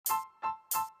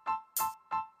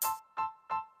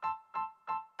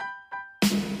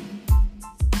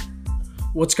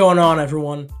What's going on,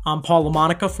 everyone? I'm Paul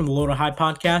LaMonica from the Low to High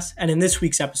podcast, and in this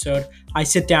week's episode, I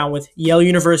sit down with Yale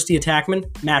University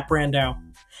attackman Matt Brandow.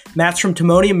 Matt's from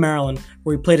Timonium, Maryland,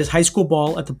 where he played his high school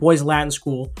ball at the Boys Latin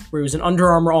School, where he was an Under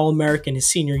Armour All-American his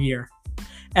senior year.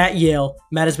 At Yale,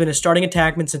 Matt has been a starting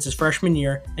attackman since his freshman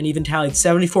year and even tallied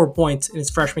 74 points in his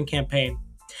freshman campaign.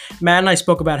 Matt and I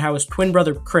spoke about how his twin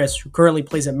brother Chris, who currently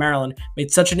plays at Maryland, made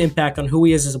such an impact on who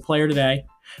he is as a player today,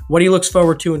 what he looks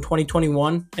forward to in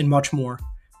 2021, and much more.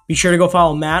 Be sure to go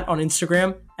follow Matt on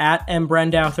Instagram at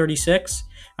mbrandow36.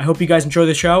 I hope you guys enjoy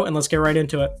the show, and let's get right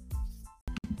into it.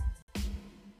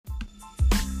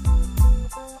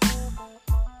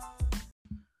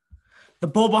 The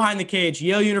bull behind the cage,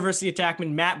 Yale University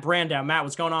attackman Matt Brandow. Matt,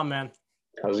 what's going on, man?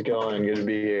 How's it going? Good to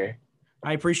be here.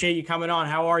 I appreciate you coming on.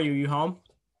 How are you? You home?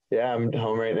 Yeah, I'm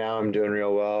home right now. I'm doing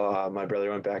real well. My brother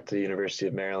went back to the University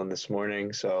of Maryland this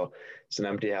morning, so it's an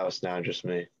empty house now, just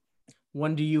me.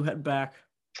 When do you head back?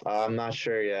 I'm not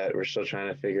sure yet. We're still trying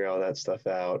to figure all that stuff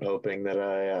out, hoping that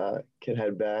I can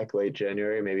head back late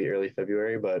January, maybe early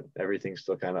February, but everything's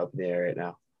still kind of up in the air right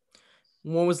now.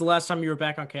 When was the last time you were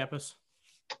back on campus?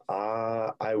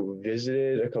 I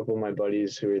visited a couple of my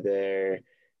buddies who were there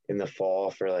in the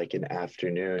fall for like an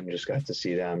afternoon, just got to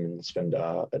see them and spend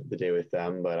the day with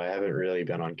them, but I haven't really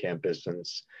been on campus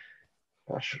since,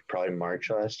 probably March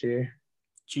last year.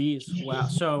 Jeez, wow.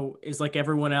 So is like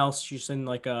everyone else just in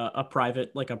like a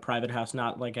private house,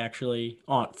 not like actually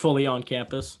fully on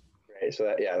campus? Right.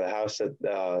 So the house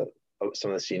that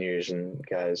some of the seniors and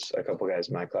a couple guys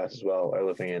in my class as well are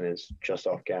living in is just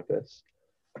off campus.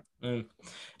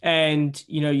 And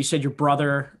you said your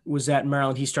brother was at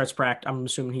Maryland. I'm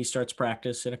assuming he starts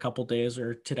practice in a couple days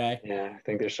or today. Yeah, I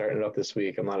think they're starting it up this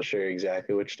week. I'm not sure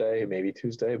exactly which day, maybe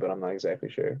Tuesday, but I'm not exactly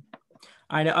sure.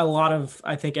 I know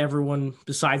I think everyone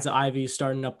besides the Ivy is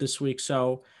starting up this week.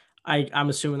 So I'm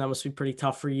assuming that must be pretty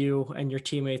tough for you and your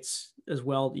teammates as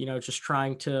well. Just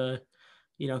trying to,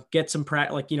 get some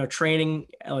training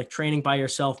by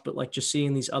yourself, but like just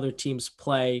seeing these other teams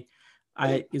play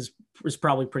is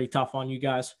probably pretty tough on you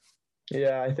guys.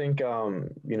 Yeah, I think,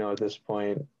 at this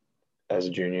point as a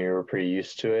junior, we're pretty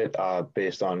used to it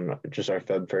based on just our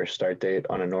Feb 1st start date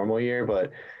on a normal year.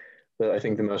 But I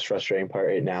think the most frustrating part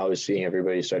right now is seeing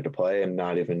everybody start to play and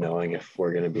not even knowing if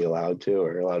we're going to be allowed to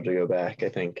or allowed to go back. I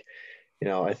think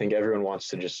everyone wants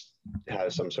to just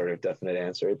have some sort of definite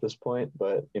answer at this point,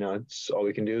 but, it's all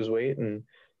we can do is wait and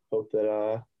hope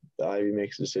that the Ivy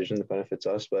makes a decision that benefits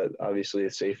us, but obviously the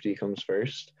safety comes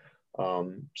first.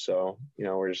 So,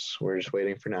 we're just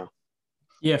waiting for now.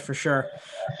 Yeah, for sure.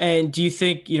 And do you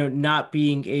think, not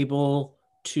being able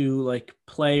to like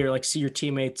play or like see your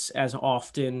teammates as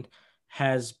often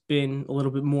has been a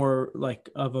little bit more like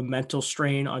of a mental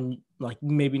strain on like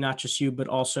maybe not just you, but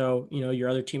also, your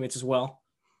other teammates as well?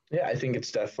 Yeah, I think it's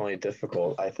definitely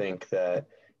difficult. I think that,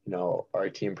 our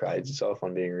team prides itself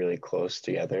on being really close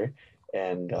together.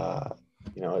 And,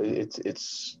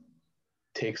 it's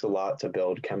takes a lot to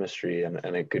build chemistry and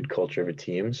a good culture of a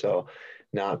team. So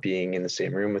not being in the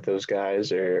same room with those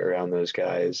guys or around those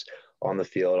guys on the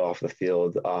field, off the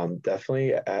field,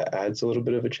 definitely adds a little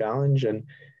bit of a challenge. And,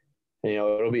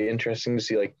 it'll be interesting to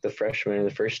see like the freshmen and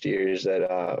the first years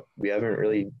that we haven't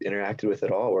really interacted with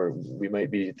at all, or we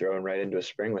might be thrown right into a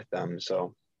spring with them.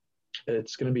 So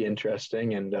it's going to be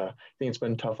interesting. And I think it's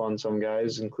been tough on some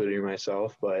guys, including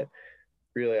myself, but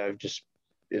really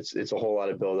it's a whole lot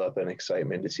of buildup and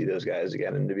excitement to see those guys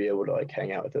again and to be able to like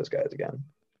hang out with those guys again.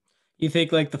 You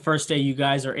think like the first day you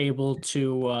guys are able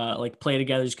to like play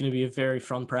together is going to be a very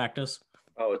fun practice?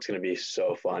 Oh, it's going to be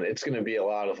so fun. It's going to be a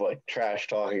lot of like trash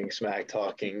talking, smack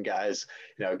talking, guys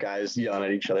yelling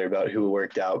at each other about who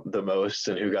worked out the most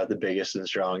and who got the biggest and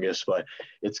strongest, but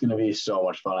it's going to be so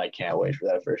much fun. I can't wait for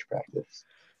that first practice.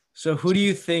 So who do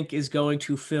you think is going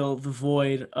to fill the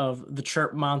void of the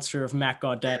chirp monster of Matt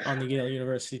Gaudet on the Yale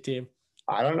University team?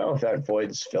 I don't know if that void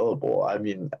is fillable. I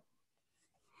mean,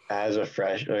 as a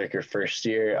your first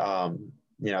year,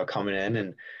 coming in,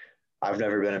 and I've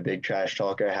never been a big trash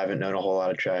talker. I haven't known a whole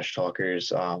lot of trash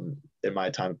talkers in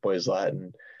my time at Boys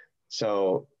Latin.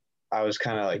 So I was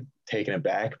kind of like taken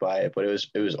aback by it, but it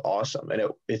was awesome. And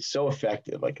it's so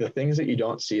effective. Like the things that you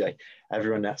don't see, like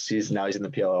everyone that sees now he's in the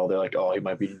PLL, they're like, oh, he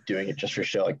might be doing it just for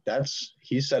show. Like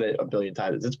he said it a billion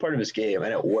times. It's part of his game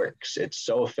and it works. It's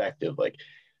so effective. Like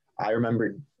I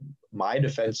remember my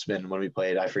defenseman when we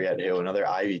played, I forget who, another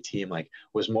Ivy team, like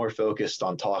was more focused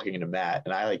on talking to Matt,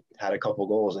 and I like had a couple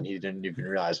goals and he didn't even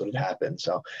realize what had happened.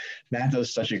 So Matt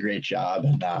does such a great job,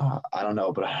 and I don't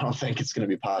know, but I don't think it's going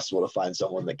to be possible to find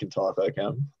someone that can talk like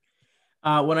him.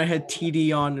 When I had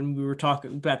TD on and we were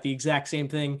talking about the exact same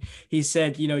thing, he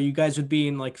said, you guys would be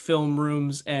in like film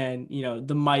rooms and,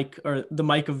 the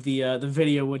mic of the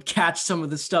video would catch some of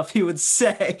the stuff he would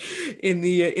say in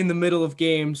the middle of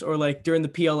games or like during the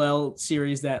PLL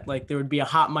series that like there would be a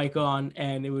hot mic on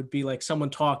and it would be like someone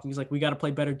talking. He's like, we got to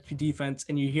play better defense.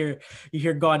 And you hear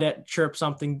Gaudette chirp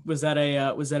something. Was that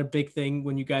a big thing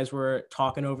when you guys were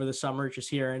talking over the summer, just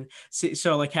hearing,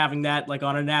 so like having that like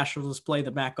on a national display,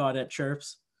 the Matt Gaudette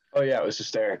chirps? Oh yeah, it was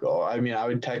hysterical. I mean, I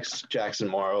would text Jackson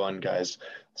Morrow and guys,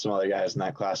 some other guys in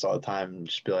that class all the time, and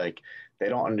just be like, they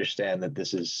don't understand that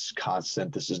this is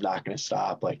constant. This is not going to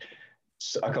stop. Like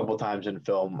a couple times in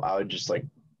film, I would just like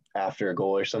after a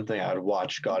goal or something, I would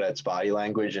watch Gaudette's body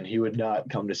language, and he would not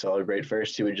come to celebrate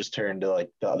first. He would just turn to like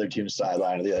the other team's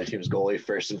sideline or the other team's goalie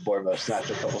first and foremost. And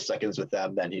after a couple seconds with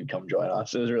them, then he'd come join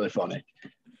us. It was really funny.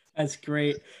 That's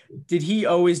great. Did he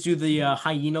always do the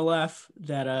hyena laugh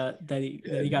that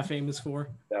he got famous for?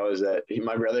 That was it.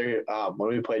 My brother, when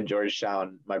we played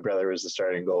Georgetown, my brother was the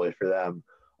starting goalie for them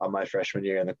on my freshman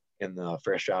year in the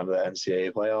first round of the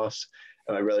NCAA playoffs.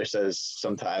 And my brother says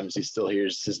sometimes he still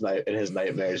hears in his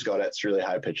nightmares Gaudette's really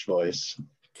high pitched voice.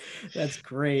 That's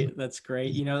great. That's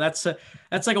great. That's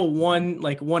like a one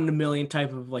in a million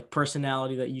type of like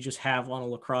personality that you just have on a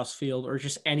lacrosse field or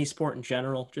just any sport in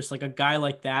general. Just like a guy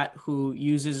like that who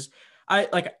uses I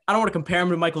don't want to compare him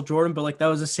to Michael Jordan, but like that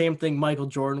was the same thing Michael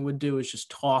Jordan would do is just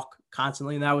talk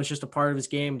constantly. And that was just a part of his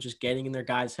game, just getting in their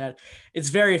guy's head. It's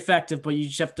very effective, but you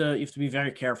have to be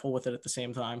very careful with it at the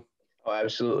same time. Oh,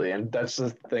 absolutely. And that's the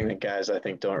thing that guys I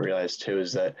think don't realize too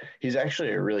is that he's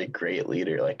actually a really great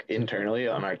leader. Like internally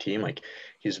on our team, like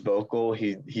he's vocal.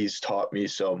 He's taught me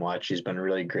so much. He's been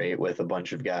really great with a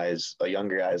bunch of guys,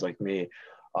 younger guys like me.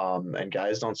 And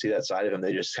guys don't see that side of him.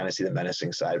 They just kind of see the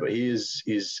menacing side. But he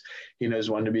knows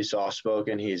when to be soft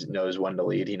spoken. He knows when to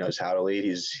lead. He knows how to lead.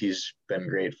 He's been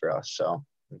great for us. So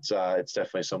it's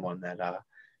definitely someone that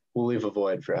will leave a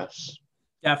void for us.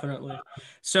 Definitely.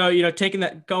 So, taking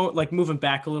that, like moving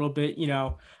back a little bit,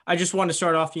 I just want to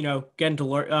start off, getting to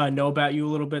learn, know about you a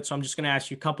little bit. So I'm just going to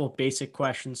ask you a couple of basic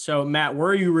questions. So Matt, where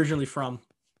are you originally from?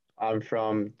 I'm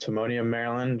from Timonium,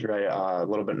 Maryland, right a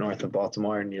little bit north of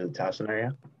Baltimore near the Towson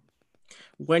area.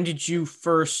 When did you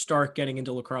first start getting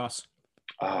into lacrosse?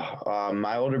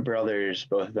 My older brothers,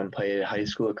 both of them played high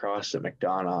school lacrosse at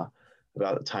McDonough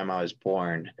about the time I was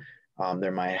born.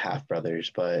 They're my half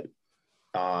brothers, but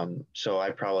so I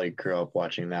probably grew up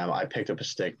watching them. I picked up a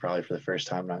stick probably for the first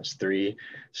time when I was 3,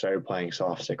 started playing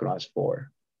soft stick when I was 4.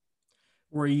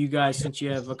 Were you guys, since you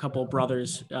have a couple of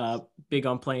brothers, big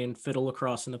on playing fiddle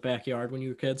lacrosse in the backyard when you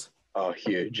were kids? Oh,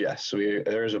 huge. Yes.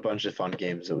 There was a bunch of fun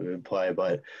games that we would play,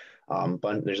 but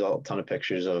there's a ton of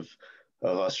pictures of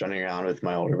us running around with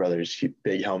my older brothers,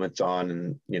 big helmets on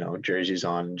and, jerseys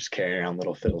on, just carrying around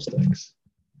little fiddle sticks.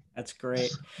 That's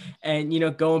great.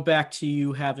 And, going back to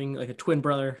you having like a twin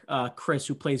brother, Chris,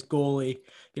 who plays goalie,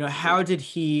 how did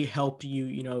he help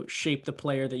you, shape the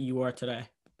player that you are today?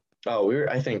 Oh,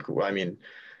 I mean,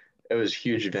 it was a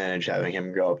huge advantage having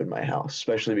him grow up in my house,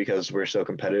 especially because we're so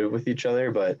competitive with each other.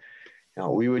 But,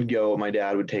 my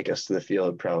dad would take us to the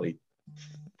field probably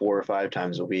 4 or 5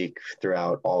 times a week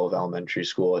throughout all of elementary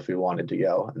school if we wanted to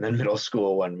go. And then middle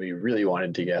school when we really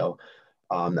wanted to go.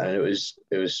 And it was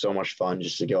so much fun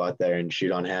just to go out there and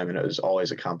shoot on him. And it was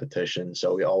always a competition.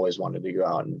 So we always wanted to go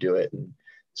out and do it and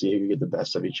see who could get the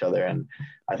best of each other. And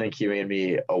I think he made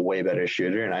me a way better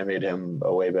shooter and I made him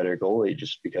a way better goalie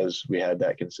just because we had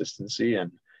that consistency.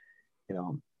 And,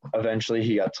 eventually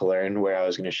he got to learn where I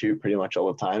was going to shoot pretty much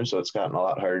all the time. So it's gotten a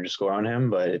lot harder to score on him,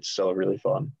 but it's still really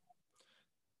fun.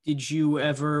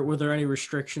 Were there any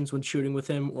restrictions when shooting with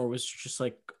him or was it just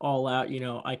like all out,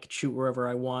 I could shoot wherever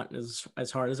I want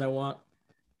as hard as I want?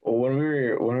 Well, when we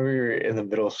were in the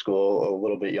middle school, a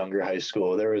little bit younger high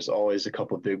school, there was always a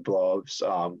couple of big blow-ups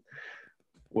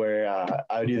where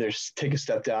I would either take a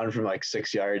step down from like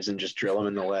 6 yards and just drill him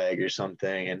in the leg or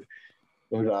something. And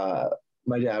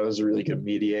my dad was a really good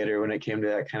mediator when it came to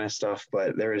that kind of stuff,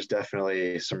 but there was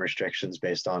definitely some restrictions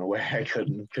based on where I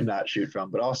could not shoot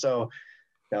from. But also,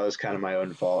 that was kind of my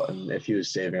own fault. And if he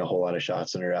was saving a whole lot of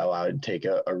shots in a row, I would take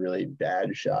a really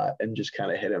bad shot and just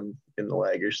kind of hit him in the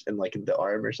leg or in like the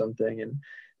arm or something. And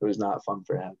it was not fun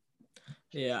for him.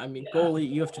 Yeah. I mean, goalie,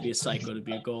 you have to be a psycho to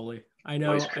be a goalie. I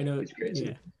know. He's crazy.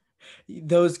 Yeah.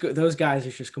 Those guys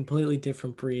are just completely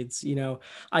different breeds.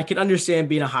 I can understand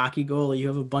being a hockey goalie. You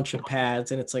have a bunch of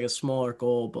pads and it's like a smaller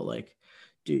goal, but like,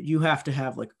 dude, you have to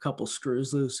have like a couple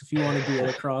screws loose if you want to be a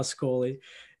lacrosse goalie.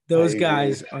 I those agree.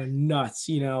 guys are nuts,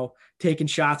 taking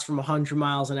shots from 100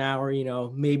 miles an hour.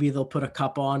 Maybe they'll put a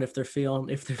cup on if they're feeling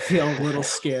a little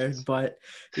scared, but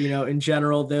in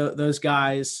general, those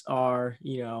guys are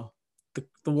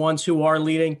the ones who are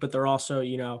leading, but they're also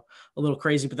a little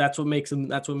crazy. But that's what makes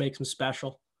them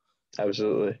special.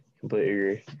 Absolutely. Completely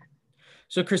agree.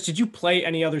 So, Chris, did you play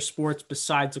any other sports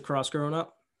besides lacrosse growing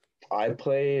up? I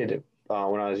played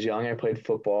when I was young. I played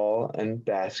football and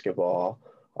basketball.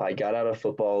 I got out of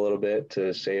football a little bit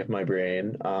to save my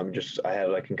brain. Just I had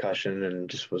a concussion and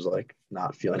just was like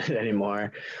not feeling it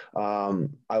anymore.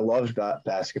 I loved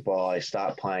basketball. I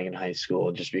stopped playing in high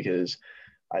school just because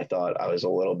I thought I was a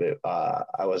little bit.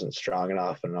 I wasn't strong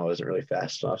enough and I wasn't really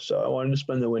fast enough. So I wanted to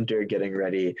spend the winter getting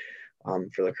ready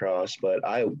for lacrosse. But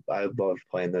I loved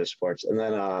playing those sports. And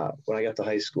then when I got to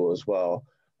high school as well,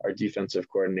 our defensive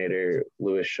coordinator,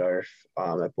 Lewis Scharf,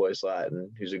 at Boys Latin.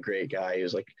 He's a great guy. He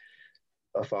was like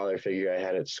a father figure I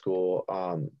had at school,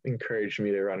 encouraged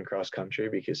me to run cross country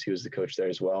because he was the coach there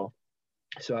as well.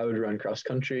 So I would run cross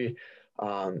country.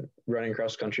 Running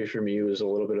cross country for me was a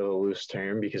little bit of a loose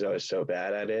term because I was so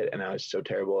bad at it and I was so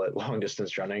terrible at long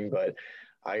distance running. But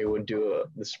I would do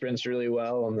the sprints really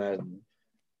well and then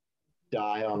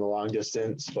die on the long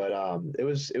distance. But it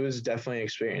was definitely an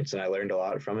experience, and I learned a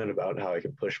lot from it about how I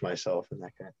could push myself and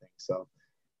that kind of thing. So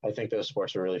I think those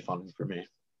sports were really fun for me.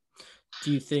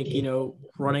 Do you think,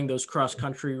 running those cross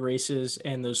country races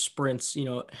and those sprints,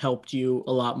 helped you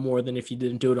a lot more than if you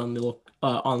didn't do it on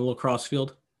the lacrosse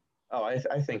field? Oh,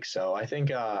 I think so. I think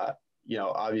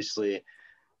obviously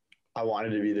I wanted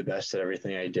to be the best at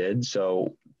everything I did.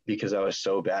 So because I was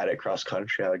so bad at cross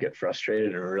country, I would get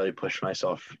frustrated and really push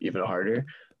myself even harder.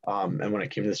 And when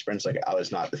it came to the sprints, like I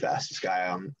was not the fastest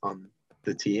guy on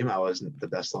the team. I wasn't the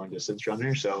best long distance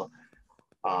runner. So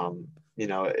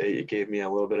it gave me a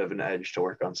little bit of an edge to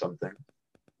work on something.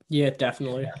 Yeah,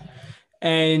 definitely.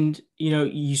 And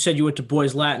you said you went to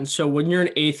Boys Latin. So when you're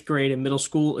in eighth grade in middle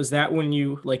school, is that when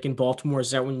you like in Baltimore?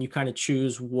 Is that when you kind of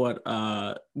choose what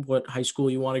high school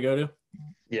you want to go to?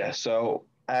 Yeah. So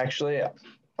actually,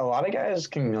 a lot of guys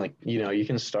can you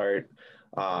can start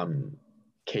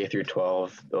K through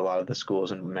 12. A lot of the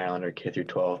schools in Maryland are K through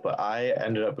 12, but I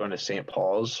ended up going to St.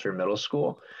 Paul's for middle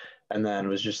school and then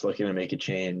was just looking to make a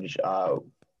change.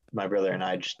 My brother and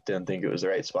I just didn't think it was the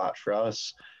right spot for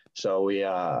us. So we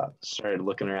started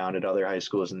looking around at other high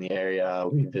schools in the area.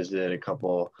 We visited a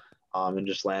couple and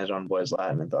just landed on Boys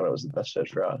Latin and thought it was the best fit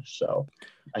for us. So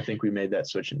I think we made that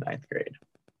switch in ninth grade.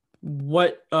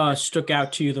 What stuck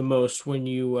out to you the most when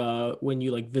you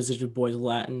like visited Boys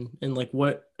Latin, and like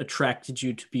what attracted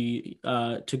you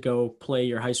to go play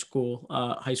your high school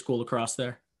lacrosse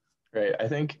there? Right. I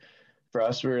think for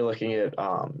us, we were looking at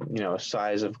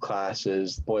size of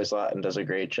classes. Boys Latin does a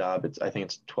great job. I think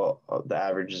it's 12. The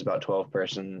average is about 12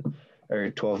 person or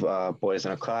 12 boys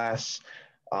in a class.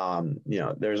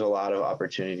 There's a lot of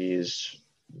opportunities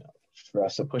for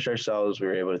us to push ourselves. We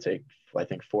were able to take, I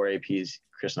think, 4 APs.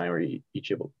 Chris and I were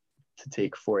each able to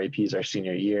take 4 APs our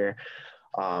senior year.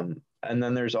 And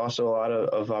then there's also a lot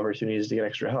of opportunities to get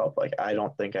extra help. Like I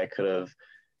don't think I could have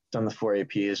done the 4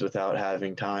 APs without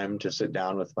having time to sit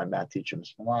down with my math teacher,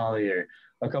 Ms. Malali, or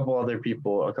a couple other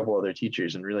people, a couple other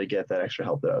teachers, and really get that extra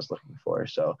help that I was looking for.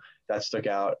 So that stuck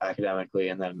out academically.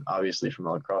 And then obviously from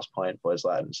a lacrosse point, Boys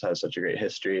Latin has such a great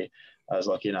history. I was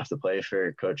lucky enough to play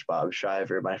for Coach Bob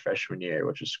Shriver my freshman year,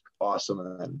 which was awesome.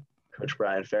 And then Coach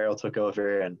Brian Farrell took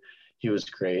over and he was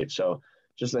great. So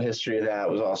just the history of that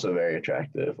was also very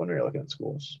attractive when we were looking at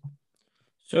schools.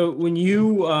 So when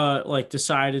you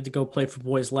decided to go play for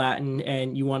Boys Latin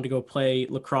and you wanted to go play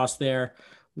lacrosse there,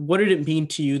 what did it mean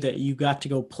to you that you got to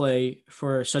go play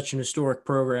for such an historic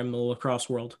program in the lacrosse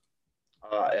world?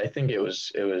 I think it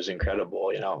was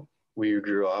incredible. We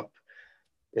grew up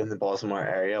in the Baltimore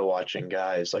area watching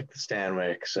guys like the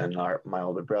Stanwicks and my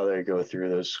older brother go through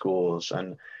those schools.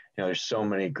 And, there's so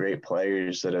many great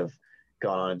players that have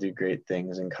gone on to do great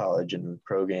things in college and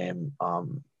pro game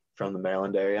from the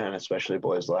Maryland area and especially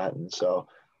Boys Latin. So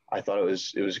I thought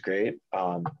it was great.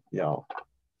 Felt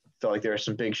like there were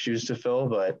some big shoes to fill,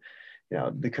 but,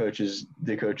 the coaches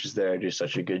there do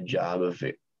such a good job of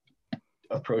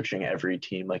approaching every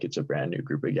team like it's a brand new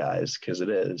group of guys because it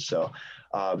is. So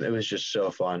it was just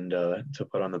so fun to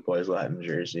put on the Boys Latin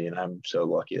jersey, and I'm so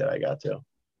lucky that I got to.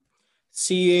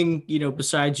 Seeing,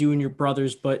 besides you and your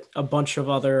brothers, but a bunch of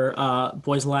other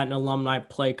Boys Latin alumni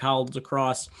play college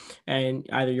lacrosse, and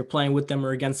either you're playing with them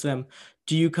or against them,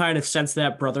 do you kind of sense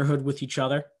that brotherhood with each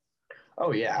other?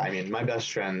 Oh yeah, I mean, a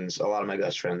lot of my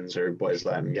best friends are Boys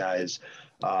Latin guys.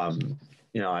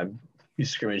 I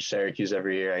scrimmage Syracuse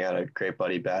every year. I got a great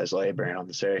buddy, Baz Laburn, on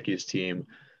the Syracuse team.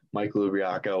 Mike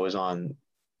Lubriaco was on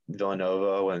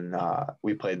Villanova when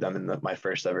we played them in my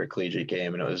first ever collegiate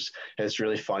game, and it's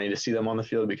really funny to see them on the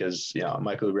field because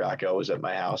Michael Lubriaco was at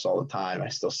my house all the time. I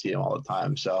still see him all the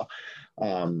time, so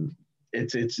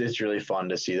it's really fun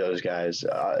to see those guys,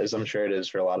 as I'm sure it is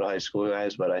for a lot of high school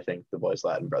guys. But I think the Boys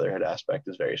Latin Brotherhood aspect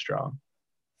is very strong.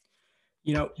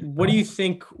 What do you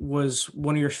think was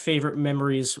one of your favorite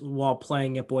memories while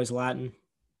playing at Boys Latin?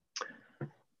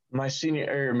 My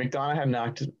senior, McDonough had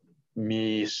knocked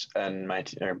me and my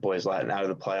Boys Latin out of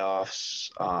the playoffs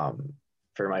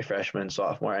for my freshman,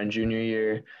 sophomore, and junior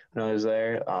year when I was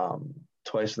there.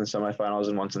 Twice in the semifinals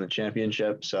and once in the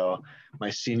championship. So my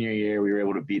senior year, we were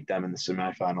able to beat them in the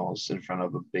semifinals in front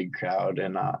of a big crowd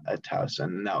at Towson.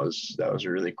 And that was a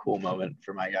really cool moment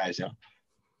for my guys.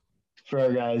 For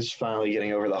our guys finally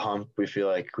getting over the hump, we feel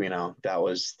like that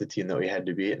was the team that we had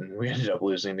to beat, and we ended up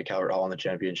losing to Calvert Hall in the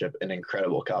championship, an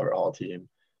incredible Calvert Hall team.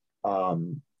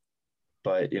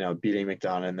 But beating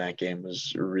McDonough in that game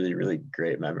was a really, really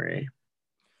great memory.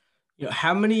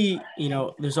 How many,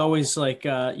 there's always like,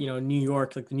 New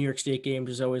York, like the New York State games,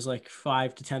 there's always like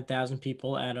 5 to 10,000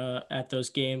 people at those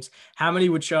games. How many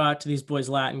would show out to these Boys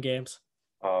Latin games?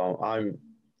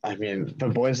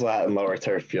 The Boys Latin lower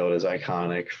turf field is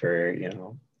iconic for,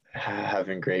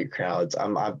 having great crowds.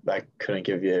 I couldn't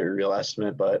give you a real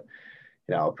estimate, but,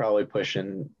 probably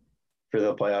pushing for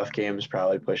the playoff games,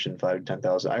 probably pushing 5 to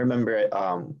 10,000. I remember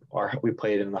we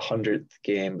played in the 100th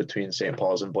game between St.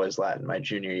 Paul's and Boys Latin my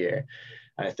junior year.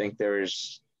 And I think there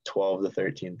was 12 to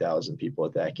 13,000 people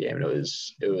at that game. And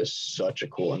it was such a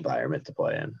cool environment to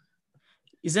play in.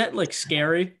 Is that like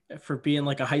scary for being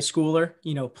like a high schooler,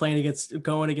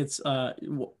 going against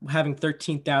having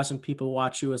 13,000 people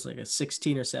watch you as like a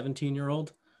 16 or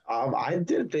 17-year-old? I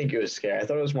didn't think it was scary. I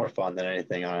thought it was more fun than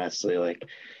anything, honestly. Like,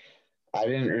 I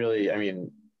didn't really,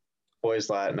 Boys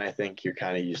Latin, I think you're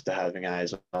kind of used to having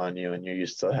eyes on you and you're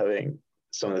used to having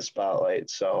some of the spotlight.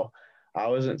 So I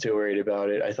wasn't too worried about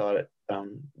it. I thought, I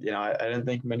didn't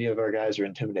think many of our guys were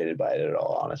intimidated by it at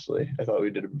all, honestly. I thought we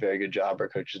did a very good job. Our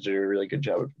coaches did a really good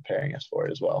job of preparing us for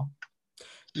it as well.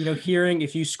 Hearing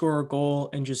if you score a goal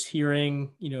and just hearing,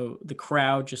 the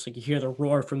crowd, just like you hear the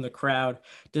roar from the crowd,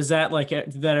 did that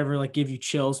ever like give you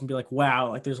chills and be like, wow,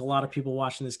 like there's a lot of people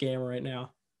watching this game right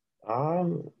now?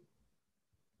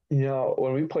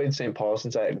 When we played St. Paul,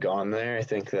 since I had gone there, I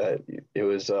think that it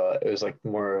was like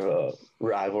more of a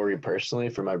rivalry personally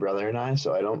for my brother and I.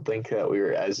 So I don't think that we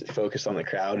were as focused on the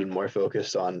crowd and more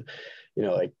focused on,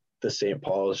 like the St.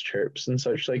 Paul's chirps and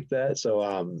such like that. So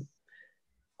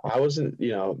I wasn't,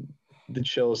 the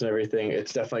chills and everything.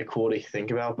 It's definitely cool to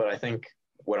think about, but I think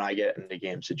when I get into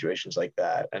game situations like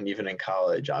that, and even in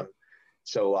college, I'm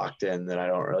so locked in that I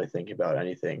don't really think about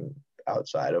anything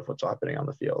outside of what's happening on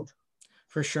the field.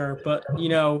 For sure. But,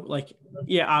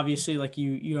 obviously, like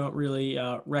you don't really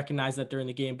recognize that during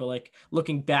the game, but like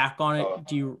looking back on it,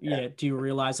 do you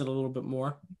realize it a little bit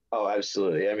more? Oh,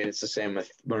 absolutely. It's the same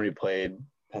with when we played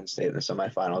Penn State in the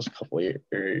semifinals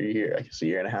a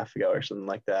year and a half ago or something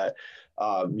like that.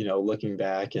 Looking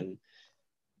back and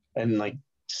like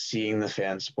seeing the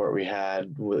fan support we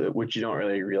had, which you don't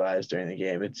really realize during the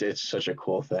game. It's such a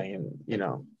cool thing.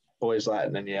 And, Boys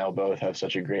Latin and Yale both have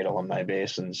such a great alumni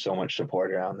base and so much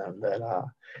support around them that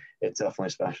it's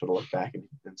definitely special to look back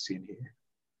and see and hear.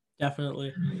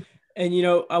 Definitely. And,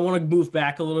 I want to move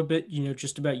back a little bit,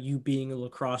 just about you being a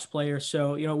lacrosse player.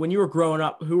 So, when you were growing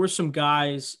up, who were some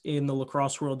guys in the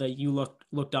lacrosse world that you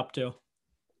looked up to?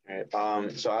 All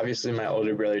right. So obviously my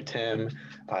older brother, Tim,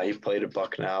 he played at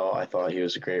Bucknell. I thought he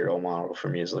was a great role model for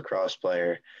me as a lacrosse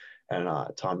player and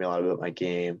taught me a lot about my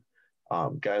game.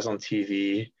 Guys on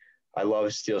TV, I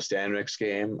love Steele Stanwick's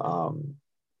game.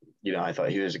 I thought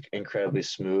he was incredibly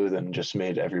smooth and just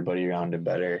made everybody around him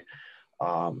better.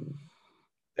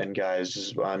 And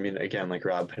guys, again, like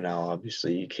Rob Pennell,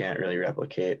 obviously you can't really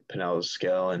replicate Pennell's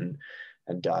skill and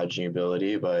dodging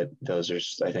ability, but those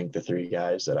are, I think, the three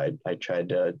guys that I tried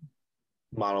to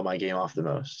model my game off the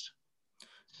most.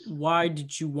 Why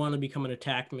did you want to become an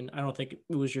attackman? I don't think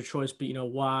it was your choice, but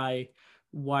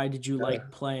why did you like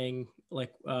playing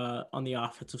like on the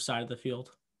offensive side of the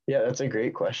field? Yeah, that's a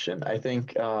great question. I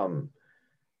think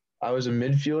I was a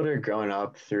midfielder growing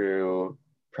up through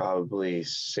probably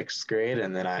sixth grade,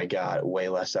 and then I got way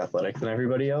less athletic than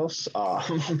everybody else.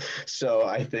 So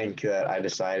I think that I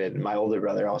decided, my older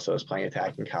brother also was playing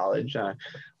attack in college. I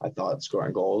thought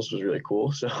scoring goals was really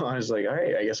cool. So I was like, all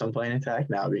right, I guess I'm playing attack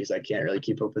now because I can't really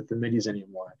keep up with the middies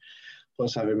anymore.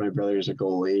 Plus having my brother as a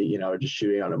goalie, just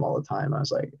shooting on him all the time. I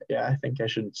was like, yeah, I think I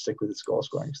should stick with this goal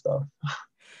scoring stuff.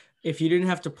 If you didn't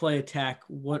have to play attack,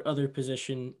 what other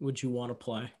position would you want to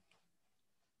play?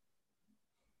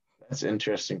 That's an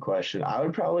interesting question. I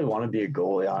would probably want to be a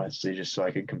goalie, honestly, just so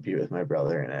I could compete with my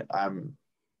brother in it.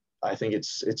 I think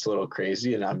it's a little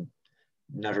crazy, and I'm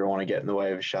never want to get in the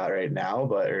way of a shot right now,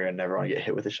 or I never want to get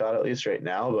hit with a shot at least right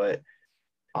now. But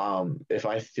if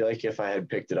I feel like if I had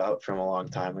picked it up from a long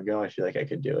time ago, I feel like I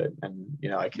could do it, and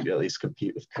I could at least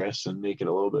compete with Chris and make it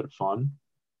a little bit fun.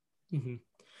 Hmm.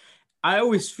 I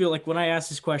always feel like when I ask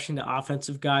this question to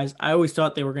offensive guys, I always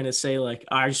thought they were going to say like,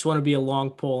 I just want to be a long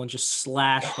pole and just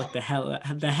slash like the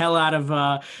hell out of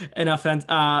an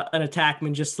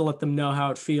attackman just to let them know how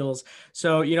it feels.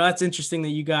 So, that's interesting that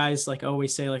you guys like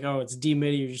always say like, oh, it's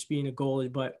demitted, you're just being a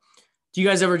goalie. But do you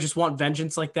guys ever just want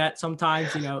vengeance like that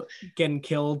sometimes, getting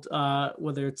killed,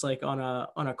 whether it's like on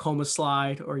a coma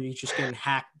slide or you just getting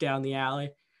hacked down the alley?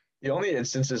 The only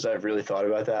instances I've really thought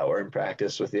about that were in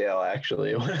practice with Yale,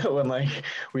 actually. When like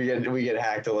we get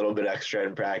hacked a little bit extra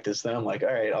in practice, then I'm like,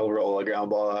 all right, I'll roll a ground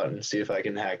ball out and see if I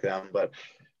can hack them. But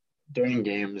during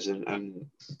games and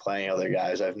playing other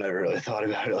guys, I've never really thought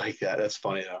about it like that. That's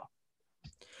funny though.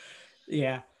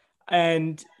 Yeah.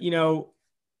 And,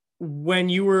 when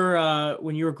you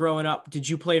were growing up, did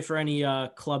you play for any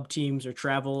club teams or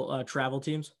travel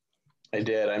teams? I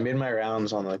did. I made my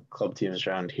rounds on the club teams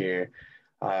around here.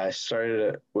 I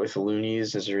started with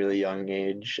Loonies as a really young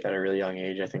age, at a really young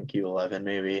age, I think U11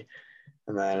 maybe.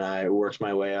 And then I worked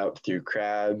my way up through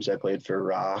Crabs. I played for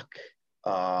Rock.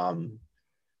 Um,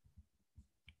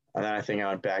 and then I think I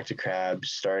went back to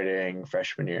Crabs starting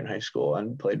freshman year in high school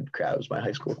and played Crabs my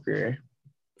high school career.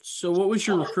 So what was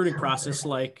your recruiting process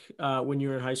like when you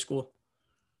were in high school?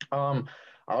 Um,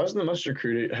 I was the most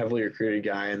heavily recruited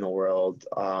guy in the world.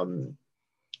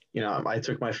 I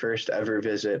took my first ever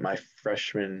visit my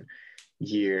freshman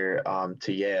year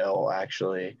to Yale,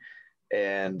 actually.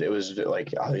 And it was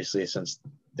like, obviously, since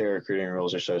their recruiting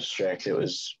rules are so strict, it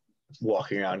was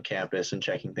walking around campus and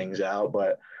checking things out.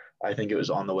 But I think it was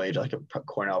on the way to like a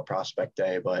Cornell prospect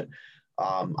day. But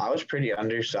I was pretty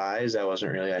undersized. I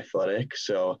wasn't really athletic.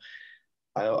 So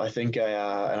I think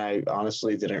and I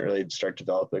honestly didn't really start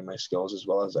developing my skills as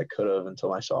well as I could have until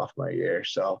my sophomore year.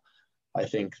 So I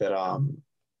think that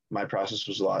my process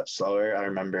was a lot slower. I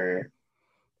remember,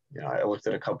 I looked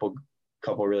at a couple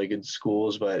really good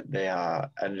schools, but they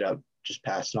ended up just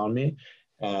passing on me,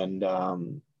 and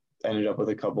ended up with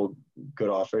a couple good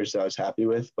offers that I was happy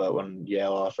with. But when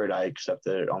Yale offered, I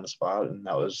accepted it on the spot, and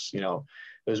that was,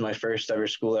 it was my first ever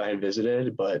school that I had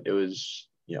visited. But it was,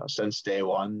 since day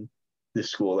one, the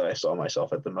school that I saw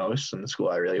myself at the most, and the school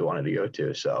I really wanted to go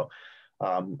to. So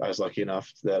I was lucky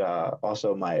enough that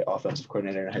also my offensive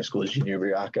coordinator in high school is Junior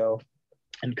Briaco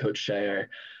and Coach Shea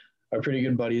are pretty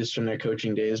good buddies from their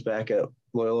coaching days back at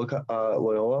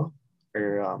Loyola,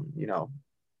 or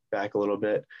back a little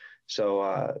bit.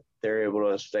 So they're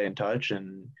able to stay in touch,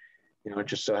 and it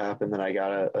just so happened that I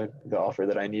got the offer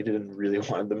that I needed and really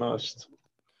wanted the most.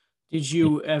 Did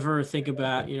you ever think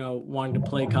about, wanting to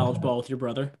play college ball with your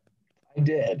brother? I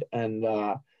did, and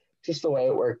just the way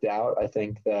it worked out, I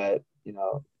think that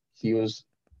he was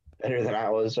better than I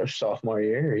was our sophomore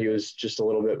year. He was just a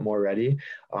little bit more ready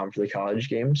for the college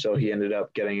game, so he ended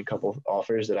up getting a couple of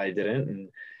offers that I didn't, and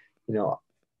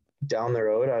down the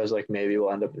road, I was like, maybe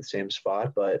we'll end up at the same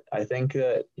spot. But I think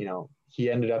that he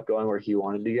ended up going where he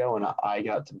wanted to go, and I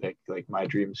got to pick like my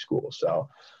dream school. So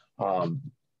um,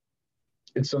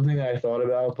 it's something that I thought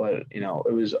about, but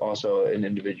it was also an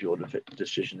individual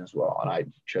decision as well, and I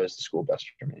chose the school best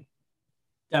for me.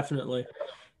 Definitely.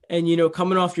 And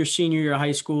coming off your senior year of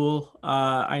high school,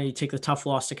 I take the tough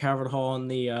loss to Calvert Hall in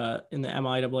the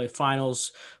MIAA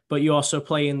finals, but you also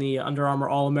play in the Under Armour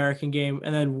All American game,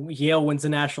 and then Yale wins the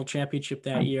national championship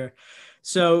that year.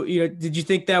 So did you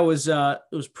think that was it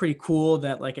was pretty cool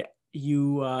that like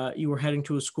you were heading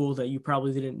to a school that you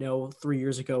probably didn't know 3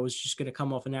 years ago was just going to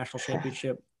come off a national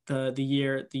championship the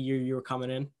year you were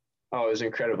coming in? Oh, it was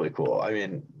incredibly cool. I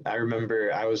mean, I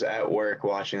remember I was at work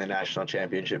watching the national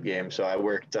championship game. So I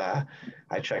worked, I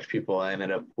checked people in at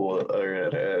a pool or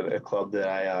at a club that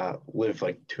I live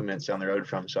like 2 minutes down the road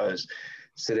from. So I was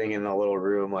sitting in a little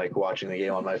room, like watching the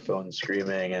game on my phone,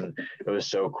 screaming. And it was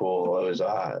so cool. It was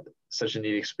such a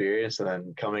neat experience. And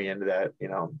then coming into that,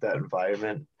 that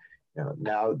environment,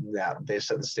 now they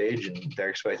set the stage and they're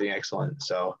expecting excellence.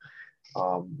 So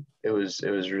it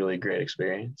was really great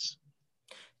experience.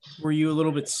 Were you a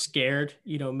little bit scared,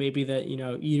 maybe that, you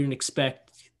didn't expect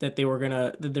that they were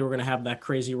gonna have that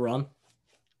crazy run?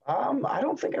 I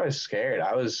don't think I was scared.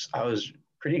 I was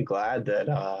pretty glad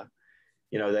that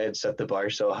they had set the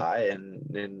bar so high,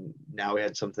 and now we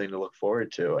had something to look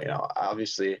forward to.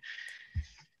 Obviously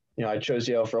I chose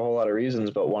Yale for a whole lot of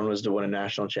reasons, but one was to win a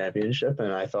national championship,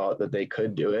 and I thought that they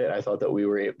could do it. I thought that we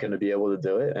were going to be able to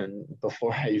do it, and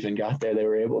before I even got there, they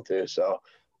were able to. So,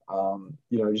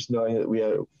 just knowing that we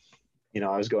had,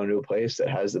 I was going to a place that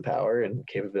has the power and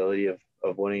capability of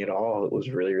winning it all, it was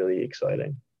really, really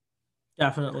exciting.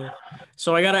 Definitely.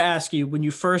 So I got to ask you, when you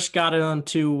first got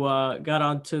onto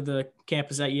the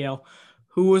campus at Yale,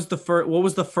 who was the first? What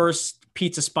was the first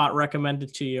pizza spot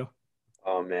recommended to you?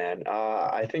 Oh man,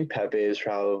 I think Pepe is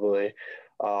probably.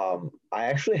 I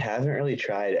actually haven't really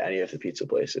tried any of the pizza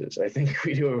places. I think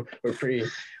we do a pretty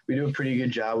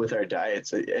good job with our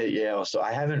diets at Yale. So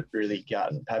I haven't really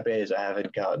gotten Pepe's. I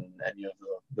haven't gotten any of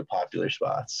the popular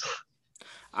spots.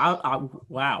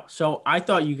 Wow. So I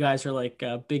thought you guys are like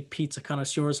big pizza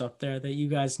connoisseurs up there, that you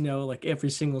guys know like every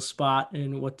single spot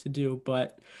and what to do.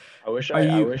 But I wish are I,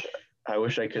 I you? wish I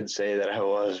wish I could say that I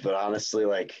was, but honestly,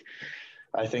 like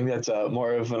I think that's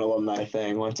more of an alumni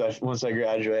thing. Once I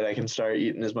graduate, I can start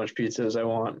eating as much pizza as I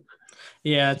want.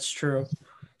 Yeah, it's true.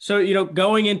 So,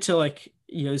 going into like,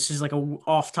 this is like a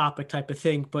off topic type of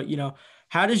thing, but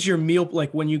how does your meal,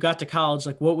 like when you got to college,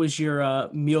 like what was your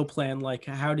meal plan like?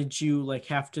 How did you like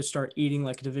have to start eating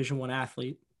like a Division 1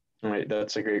 athlete? Right,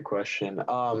 that's a great question.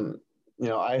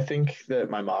 I think that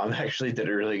my mom actually did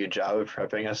a really good job of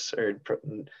prepping us or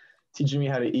teaching me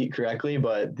how to eat correctly,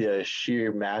 but the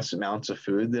sheer mass amounts of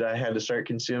food that I had to start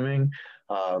consuming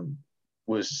um,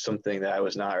 was something that I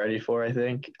was not ready for. I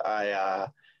think I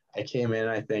came in,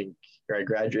 I think, or I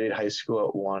graduated high school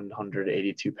at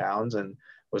 182 pounds and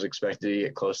was expected to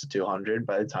get close to 200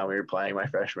 by the time we were playing my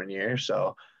freshman year.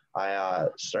 So I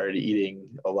started eating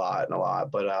a lot and a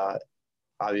lot, but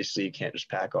obviously you can't just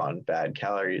pack on bad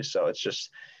calories. So it's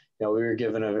just, we were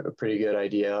given a pretty good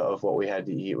idea of what we had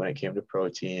to eat when it came to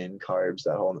protein, carbs,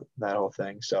 that whole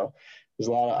thing. So there's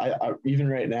a lot of, even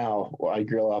right now, I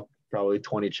grill up probably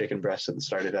 20 chicken breasts at the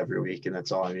start of every week, and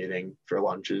that's all I'm eating for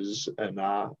lunches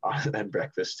and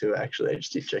breakfast too. Actually, I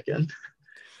just eat chicken.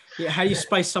 Yeah, how do you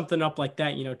spice something up like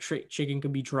that? Chicken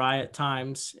can be dry at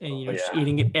times, and Oh just yeah.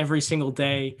 eating it every single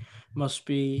day must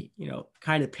be,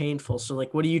 kind of painful. So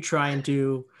like, what do you try and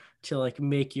do to like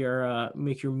make your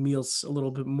meals a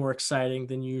little bit more exciting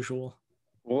than usual?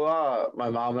 Well, my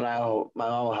mom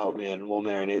will help me, and we'll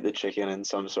marinate the chicken in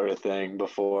some sort of thing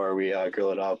before we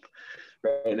grill it up.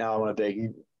 Right now, I'm on a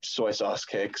big soy sauce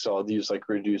kick, so I'll use like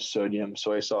reduced sodium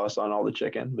soy sauce on all the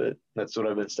chicken. But that's what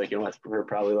I've been sticking with for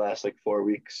probably the last like 4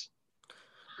 weeks.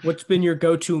 What's been your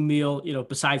go-to meal,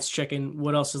 besides chicken?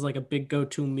 What else is like a big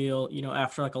go-to meal,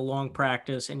 after like a long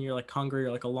practice and you're like hungry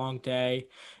or like a long day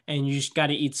and you just got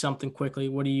to eat something quickly?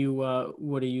 What do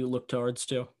you look towards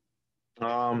to?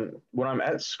 When I'm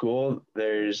at school,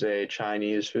 there's a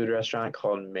Chinese food restaurant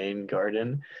called Main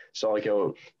Garden, so I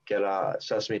go get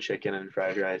sesame chicken and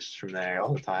fried rice from there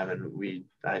all the time, and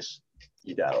I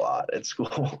eat that a lot at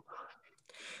school.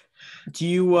 Do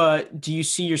you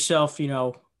see yourself,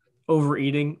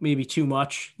 overeating maybe too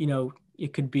much?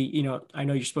 It could be, I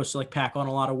know you're supposed to like pack on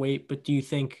a lot of weight, but do you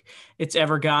think it's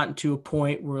ever gotten to a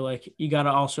point where like you got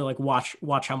to also like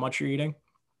watch how much you're eating?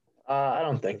 I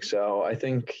don't think so. I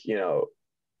think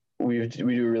we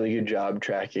do a really good job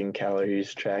tracking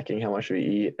calories, tracking how much we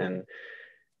eat, and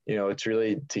it's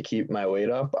really to keep my weight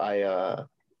up. I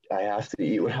have to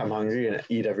eat when I'm hungry and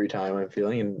eat every time I'm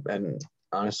feeling, and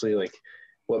honestly, like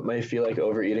what might feel like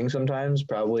overeating sometimes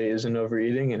probably isn't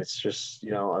overeating, and it's just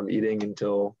I'm eating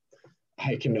until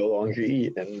I can no longer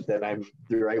eat, and then I'm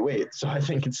the right weight. So I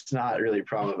think it's not really a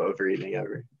problem of overeating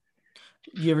ever.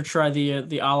 You ever try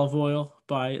the olive oil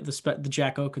by the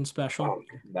Jack Oaken special?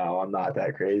 No, I'm not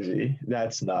that crazy.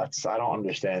 That's nuts. I don't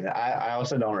understand that. I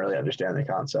also don't really understand the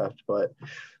concept, but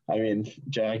I mean,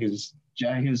 Jack is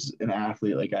an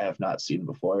athlete like I have not seen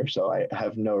before, so I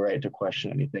have no right to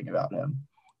question anything about him.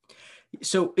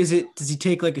 So does he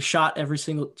take like a shot every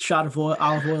single shot of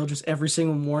olive oil just every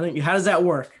single morning? How does that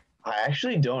work? I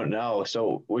actually don't know.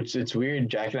 So, which it's weird.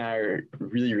 Jack and I are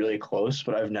really, really close,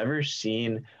 but I've never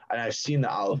seen, and I've seen the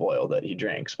olive oil that he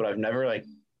drinks, but I've never like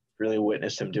really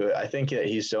witnessed him do it. I think that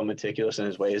he's so meticulous in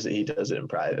his ways that he does it in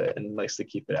private and likes to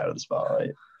keep it out of the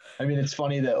spotlight. I mean, it's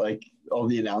funny that like all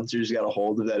the announcers got a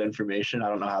hold of that information. I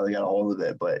don't know how they got a hold of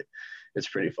it, but it's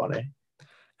pretty funny.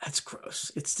 That's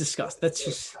gross. It's disgusting. That's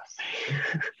just.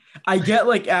 I get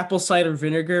like apple cider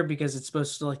vinegar because it's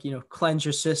supposed to like cleanse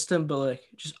your system, but like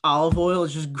just olive oil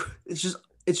is just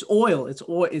it's oil. It's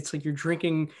oil. It's like you're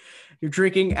drinking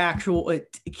actual.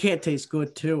 It can't taste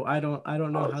good too. I don't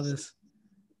know Oh, how this.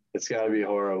 it's got to be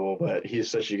horrible, but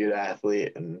he's such a good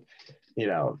athlete, and you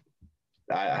know,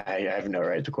 I have no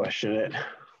right to question it.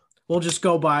 We'll just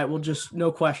go by it. We'll just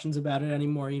no questions about it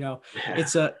anymore. Yeah,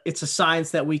 It's a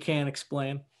science that we can't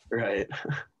explain. right.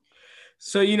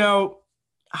 So,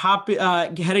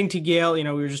 heading to Yale, we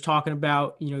were just talking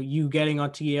about, you getting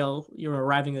onto Yale, you're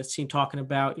arriving at the scene talking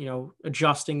about,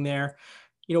 adjusting there.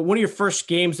 One of your first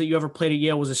games that you ever played at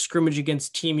Yale was a scrimmage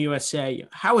against Team USA.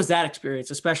 How was that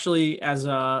experience, especially as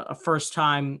a first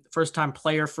time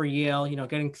player for Yale,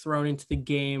 getting thrown into the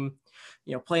game,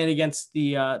 playing against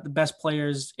the best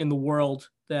players in the world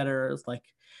that are like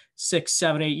 6,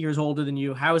 7, 8 years older than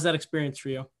you. How was that experience for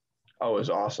you? Oh, it was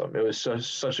awesome. It was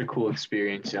such a cool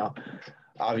experience.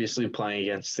 Obviously playing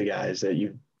against the guys that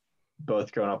you've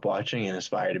both grown up watching and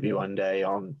aspire to be one day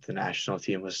on the national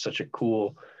team was such a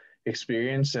cool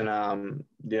experience. And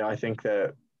I think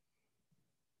that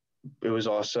it was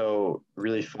also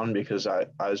really fun because I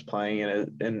was playing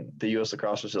in the U.S.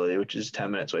 lacrosse facility, which is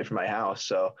 10 minutes away from my house.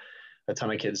 So a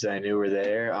ton of kids that I knew were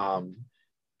there.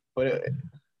 But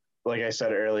like I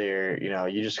said earlier,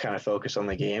 you just kind of focus on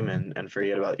the game and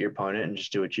forget about your opponent and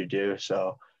just do what you do.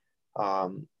 So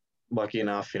lucky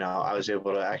enough, I was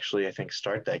able to actually, I think,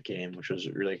 start that game, which was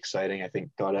really exciting. I think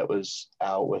Gaudette was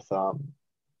out with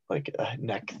like a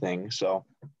neck thing. So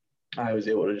I was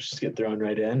able to just get thrown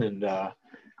right in, and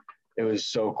it was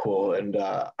so cool. And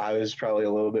I was probably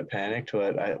a little bit panicked,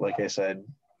 but like I said,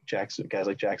 guys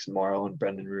like Jackson Morrill and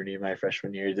Brendan Rooney my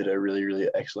freshman year did a really, really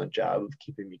excellent job of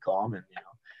keeping me calm and,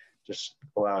 just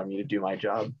allowing me to do my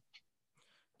job.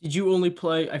 Did you only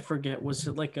play, I forget, was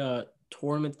it like a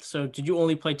tournament? So did you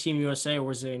only play Team USA, or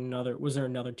was there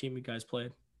another team you guys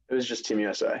played? It was just Team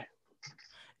USA.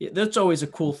 Yeah, that's always a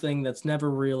cool thing that's never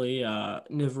really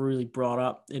brought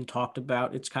up and talked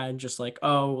about. It's kind of just like,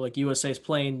 oh, like USA's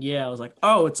playing. Yeah, I was like,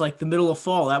 oh, it's like the middle of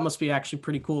fall. That must be actually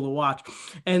pretty cool to watch.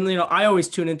 And I always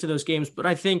tune into those games, but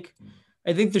I think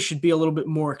there should be a little bit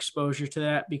more exposure to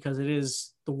that because it is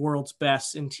the world's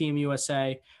best in Team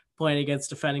USA playing against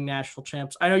defending national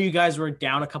champs. I know you guys were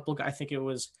down a couple. I think it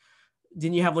was.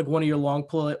 Didn't you have like one of your long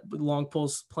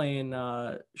pulls playing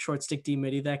short stick D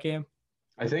midi that game?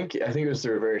 I think it was the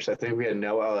reverse. I think we had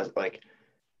no like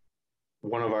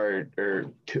one of our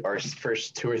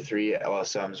first two or three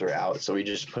LSMs were out, so we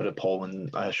just put a pole in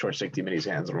short stick D-Mini's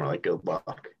hands, and we're like, good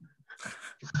luck.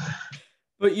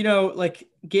 But like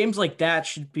games like that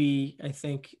should be, I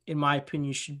think, in my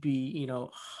opinion, should be,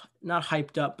 not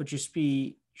hyped up, but just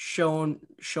be shown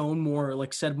more,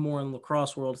 like said more in the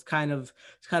lacrosse world. It's kind of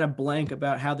blank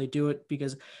about how they do it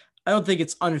because I don't think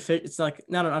it's unofficial. It's like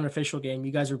not an unofficial game.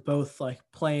 You guys are both like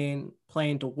playing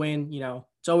to win.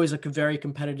 It's always like a very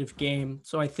competitive game.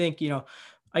 So I think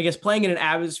I guess playing in an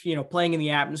atmosphere, playing in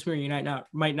the atmosphere, you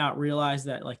might not realize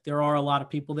that like there are a lot of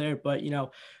people there, but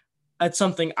that's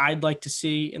something I'd like to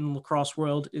see in the lacrosse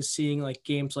world is seeing like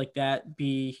games like that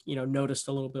be noticed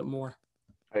a little bit more.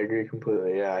 I agree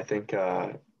completely. Yeah, I think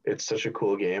it's such a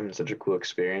cool game and such a cool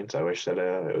experience. I wish that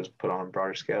it was put on a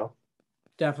broader scale.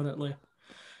 Definitely.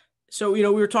 So, we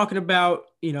were talking about,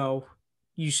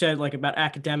 you said like about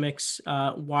academics,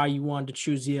 why you wanted to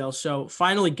choose Yale. So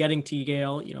finally getting to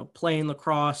Yale, playing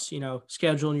lacrosse,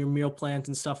 scheduling your meal plans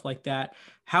and stuff like that.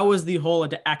 How was the whole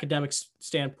academic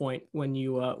standpoint when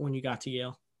you got to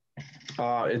Yale?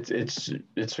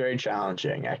 It's very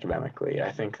challenging academically.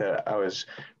 I think that I was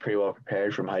pretty well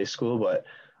prepared from high school, but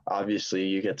obviously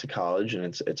you get to college and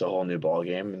it's a whole new ball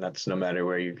game, and that's no matter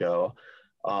where you go.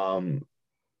 Um,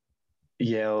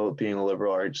 Yale, being a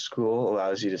liberal arts school,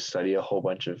 allows you to study a whole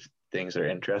bunch of things that are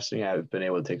interesting. I've been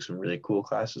able to take some really cool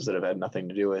classes that have had nothing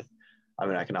to do with, I'm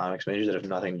an economics major, that have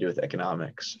nothing to do with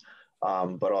economics.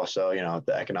 But also,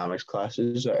 the economics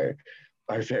classes are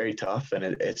very tough, and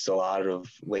it's a lot of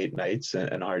late nights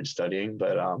and hard studying.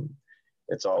 But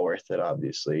it's all worth it,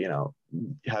 obviously.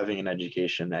 Having an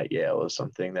education at Yale is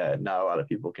something that not a lot of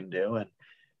people can do, and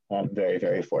I'm very,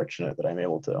 very fortunate that I'm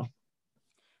able to.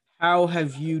 How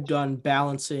have you done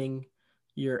balancing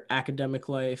your academic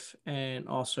life and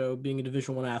also being a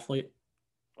Division I athlete?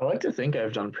 I like to think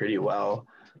I've done pretty well.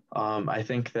 I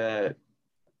think that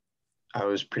I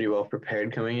was pretty well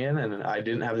prepared coming in, and I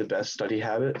didn't have the best study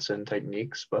habits and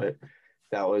techniques, but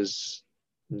that was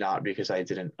not because I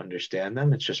didn't understand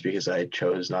them. It's just because I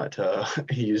chose not to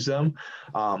use them.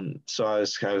 So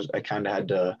I kind of had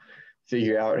to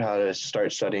figure out how to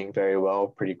start studying very well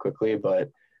pretty quickly, but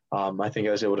I think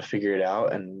I was able to figure it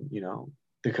out. And,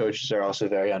 the coaches are also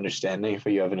very understanding if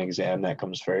you have an exam that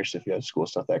comes first, if you have school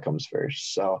stuff that comes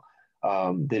first. So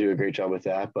they do a great job with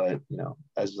that. But,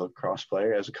 as a lacrosse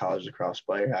player, as a college lacrosse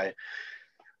player,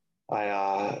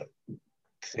 I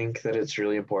think that it's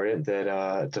really important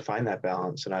that to find that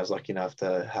balance. And I was lucky enough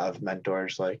to have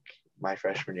mentors like my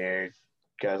freshman year,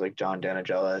 guys like John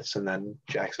Danigelis and then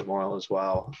Jackson Morrill as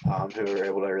well, who were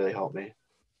able to really help me.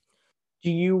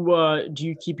 Do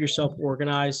you keep yourself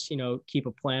organized, keep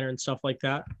a planner and stuff like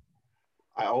that?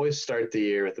 I always start the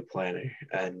year with a planner,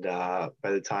 and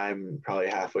by the time probably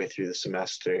halfway through the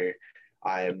semester,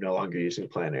 I am no longer using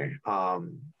planner.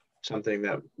 Something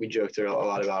that we joked a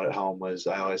lot about at home was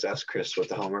I always asked Chris what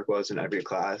the homework was in every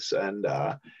class, and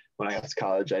when I got to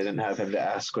college, I didn't have him to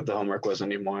ask what the homework was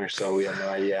anymore, so we had no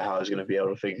idea how I was going to be able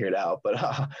to figure it out. But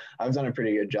I've done a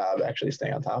pretty good job actually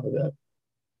staying on top of it.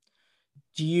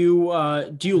 Do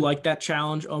you like that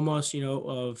challenge almost,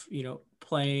 of,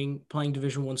 playing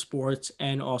Division One sports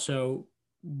and also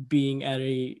being at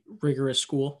a rigorous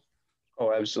school?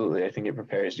 Oh, absolutely. I think it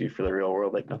prepares you for the real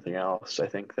world like nothing else. I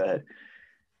think that,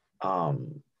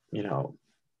 um, you know,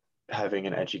 having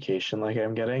an education like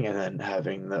I'm getting, and then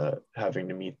having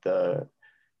to meet the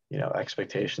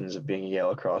expectations of being a Yale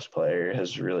lacrosse player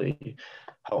has really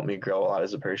helped me grow a lot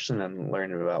as a person and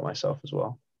learn about myself as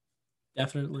well.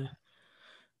 Definitely.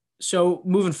 So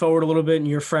moving forward a little bit in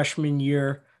your freshman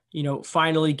year,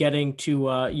 finally getting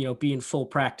to be in full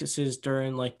practices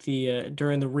during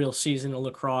during the real season of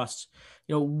lacrosse.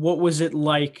 What was it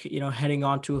like, heading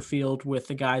onto a field with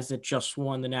the guys that just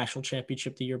won the national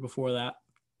championship the year before that?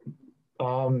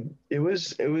 It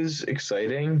was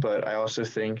exciting, but I also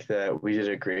think that we did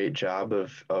a great job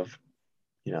of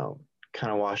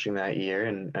kind of washing that year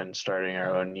and starting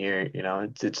our own year.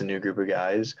 It's a new group of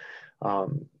guys,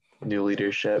 um, new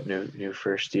leadership, new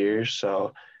first year.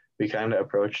 So we kind of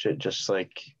approached it just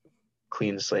like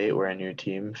clean slate. We're a new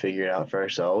team, figure it out for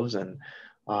ourselves. And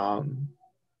um,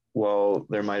 well,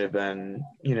 there might have been,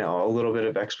 a little bit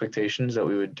of expectations that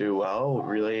we would do well.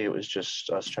 Really, it was just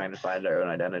us trying to find our own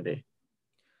identity.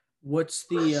 What's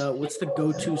the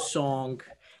go-to song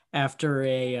after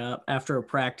a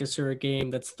practice or a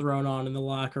game that's thrown on in the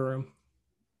locker room?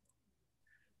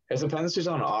 It depends who's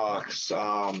on aux.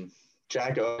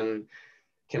 Jack Owen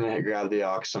can grab the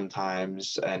aux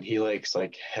sometimes, and he likes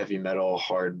like heavy metal,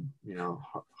 hard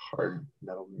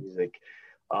metal music.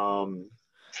 Um,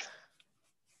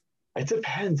 it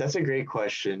depends. That's a great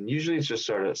question. Usually, it's just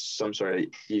sort of some sort of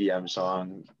EDM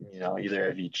song,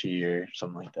 either Avicii or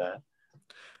something like that.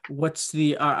 I'm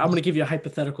going to give you a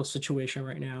hypothetical situation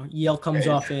right now. Yale comes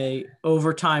Right. off a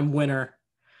overtime winner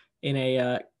in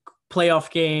a playoff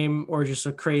game or just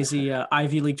a crazy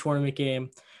Ivy League tournament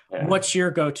game. Yeah. What's your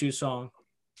go-to song?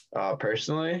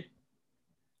 Personally,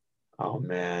 oh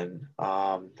man,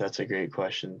 that's a great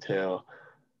question too.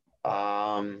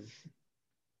 Um,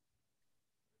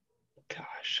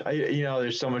 Gosh,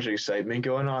 there's so much excitement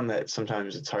going on that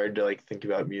sometimes it's hard to like think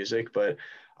about music. But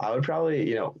I would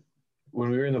probably, when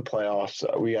we were in the playoffs,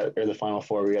 or the Final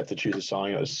Four, we got to choose a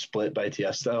song. It was "Split" by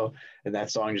Tiesto, and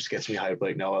that song just gets me hyped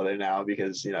like no other now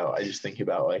because I just think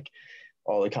about like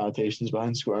all the connotations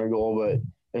behind scoring a goal, but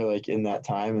they're like in that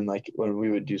time and like when we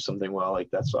would do something well,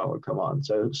 like that song would come on.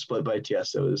 So "Split" by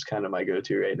Tiesto is kind of my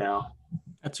go-to right now.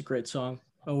 That's a great song.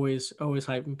 Always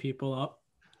hyping people up.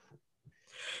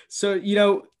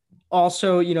 So,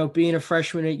 also, being a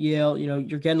freshman at Yale,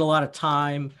 you're getting a lot of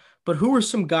time, but who are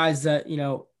some guys that,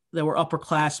 that were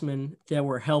upperclassmen that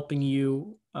were helping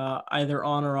you either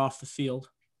on or off the field?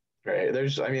 Right.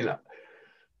 There's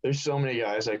so many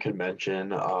guys I could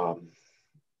mention.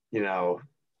 You know,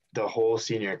 the whole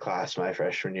senior class my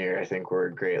freshman year, I think were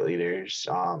great leaders.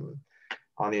 On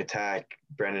the attack,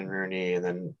 Brendan Rooney, and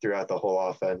then throughout the whole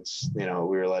offense, we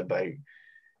were led by,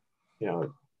 you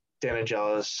know, Dana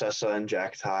Jealous, Sessa, and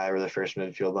Jack Ty were the first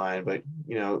midfield line. But,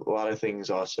 a lot of things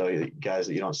also, guys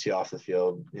that you don't see off the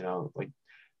field, like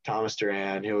Thomas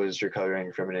Duran, who was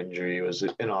recovering from an injury, was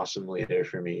an awesome leader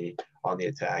for me on the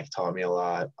attack, taught me a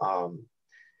lot. A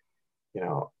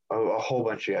whole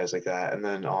bunch of guys like that. And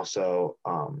then also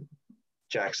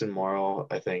Jackson Morrill,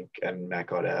 I think, and Matt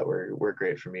Gaudette were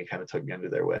great for me, kind of took me under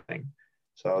their wing.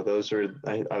 So those were,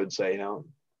 I would say,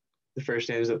 the first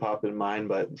names that pop in mind,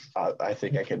 but I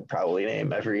think I could probably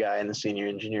name every guy in the senior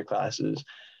and junior classes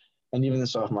and even the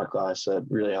sophomore class that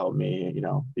really helped me,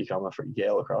 become a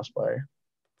Yale lacrosse player.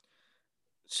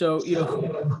 So,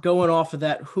 going off of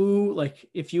that, who, like,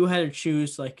 if you had to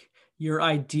choose, like, your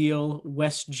ideal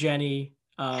West Jenny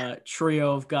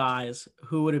trio of guys,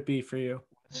 who would it be for you?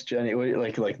 West Jenny,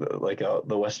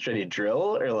 the West Jenny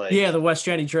drill or like? Yeah, the West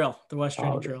Jenny drill. The West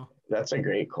Jenny Oh, drill. that's a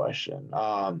great question.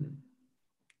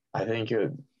 I think it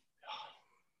would.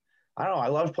 I don't know. I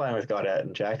love playing with Gaudette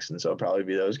and Jackson, so it'll probably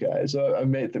be those guys. I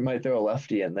might throw a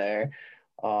lefty in there,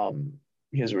 um,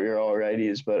 because we are all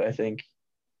righties. But I think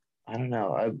I don't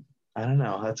know. I don't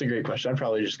know. That's a great question. I'd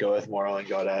probably just go with Morrill and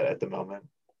Gaudette at the moment.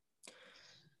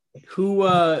 Who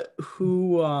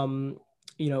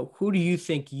who do you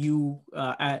think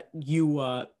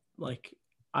like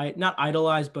I not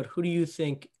idolize, but who do you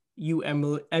think you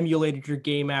emulated your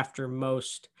game after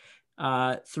most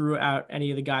throughout any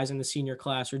of the guys in the senior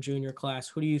class or junior class?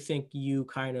 Who do you think you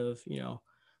kind of,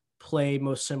 play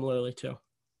most similarly to?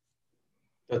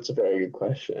 That's a very good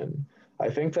question. I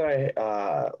think that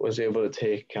I was able to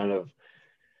take kind of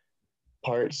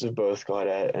parts of both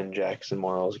Gaudette and Jackson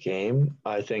Morrill's game.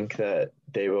 I think that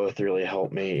they both really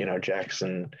helped me.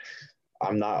 Jackson,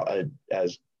 I'm not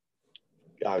as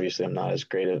obviously I'm not as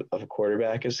great of a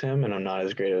quarterback as him, and I'm not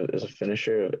as great as a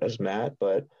finisher as Matt,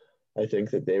 but I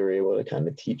think that they were able to kind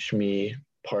of teach me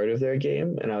part of their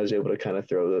game, and I was able to kind of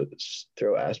throw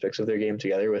aspects of their game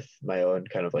together with my own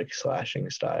kind of like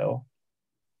slashing style.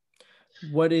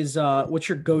 What's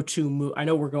your go-to move? I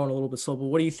know we're going a little bit slow, but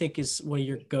what do you think is one of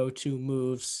your go-to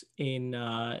moves in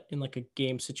like a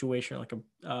game situation, like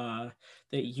a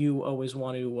that you always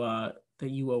want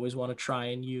to try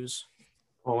and use?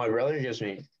 Well, my brother gives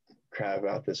me crap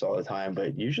about this all the time,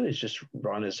 but usually it's just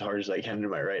run as hard as I can to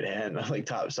my right hand, like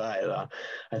top side.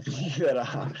 I think that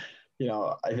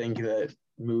I think that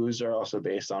moves are also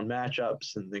based on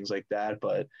matchups and things like that,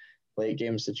 but late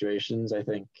game situations, I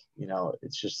think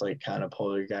it's just like kind of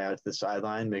pull your guy out to the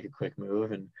sideline, make a quick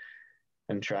move,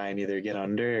 and try and either get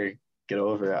under or get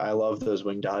over. I love those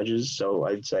wing dodges, so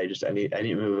I'd say just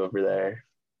any move over there,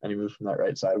 any move from that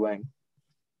right side wing.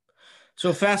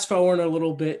 So fast forward a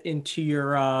little bit into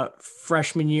your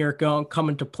freshman year,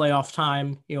 coming to playoff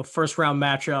time. First round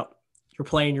matchup. You're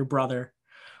playing your brother.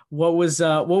 What was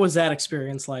that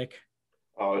experience like?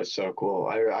 Oh, it's so cool.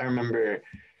 I remember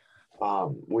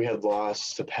we had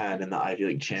lost to Penn in the Ivy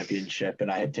League championship, and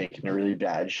I had taken a really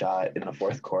bad shot in the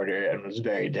fourth quarter and was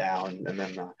very down. And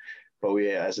then, but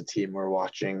we as a team were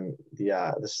watching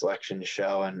the selection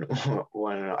show, and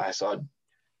when I saw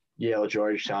Yale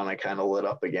Georgetown, I kind of lit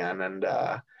up again, and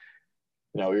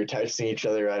we were texting each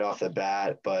other right off the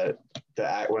bat. But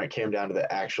when it came down to the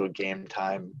actual game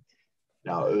time,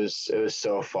 it was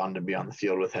so fun to be on the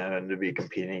field with him and to be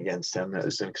competing against him. It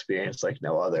was an experience like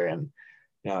no other, and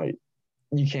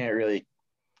you can't really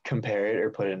compare it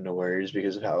or put it into words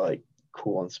because of how like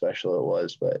cool and special it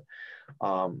was. But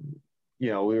we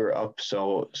were up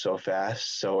so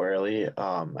fast, so early.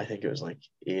 I think it was like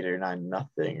 8 or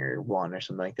 9-0 or 1 or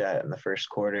something like that in the first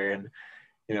quarter. And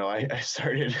I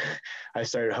started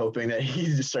hoping that he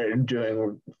just started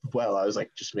doing well. I was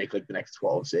like, just make like the next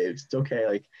 12 saves. It's okay.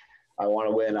 Like I want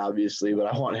to win, obviously,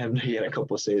 but I want him to get a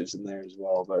couple of saves in there as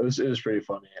well. But it was pretty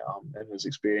funny. And it was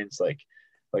experience like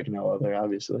no other,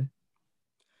 obviously.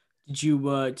 Did you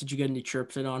get any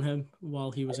chirps in on him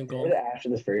while he was in goal? After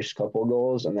the first couple of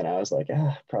goals, and then I was like,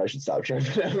 probably should stop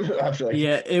chirping him after like.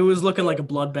 Yeah, it was looking like a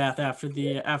bloodbath after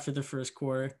the first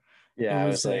quarter. It Yeah, I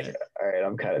was was like, all right,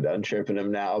 I'm kind of done chirping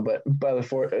him now. But in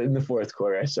the fourth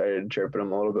quarter, I started chirping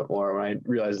him a little bit more when I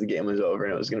realized the game was over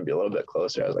and it was going to be a little bit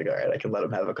closer. I was like, all right, I can let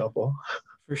him have a couple.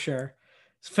 for sure.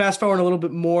 Fast forward a little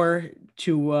bit more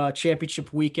to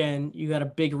championship weekend. You got a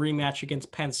big rematch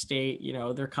against Penn State.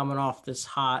 They're coming off this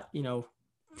hot,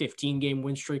 15 game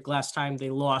win streak. Last time they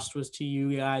lost was to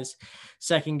you guys.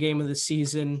 Second game of the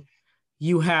season.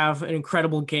 You have an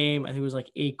incredible game. I think it was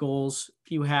like 8 goals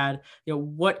you had.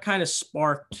 What kind of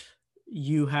sparked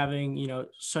you having,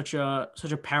 such a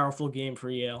powerful game for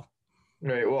Yale?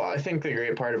 Right. Well, I think the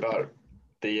great part about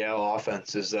the Yale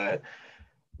offense is that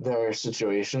there are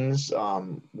situations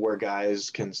where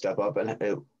guys can step up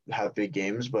and have big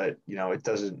games, but it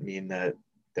doesn't mean that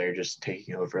they're just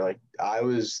taking over. Like I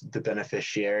was the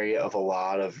beneficiary of a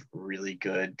lot of really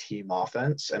good team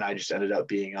offense, and I just ended up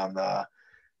being on the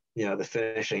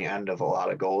finishing end of a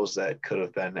lot of goals that could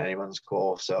have been anyone's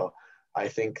goal. So I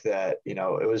think that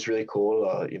it was really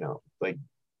cool to like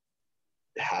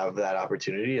have that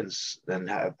opportunity and then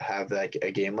have that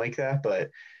a game like that, but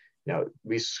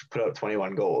we put up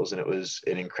 21 goals and it was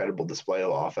an incredible display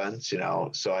of offense,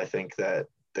 so I think that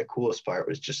the coolest part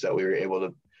was just that we were able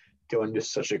to go into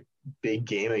such a big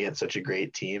game against such a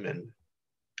great team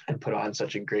and put on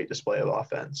such a great display of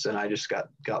offense. And I just got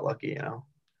lucky.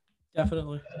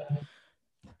 Definitely.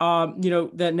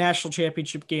 That national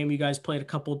championship game you guys played a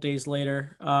couple of days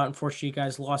later. Unfortunately, you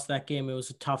guys lost that game. It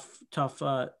was a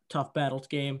tough battled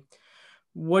game.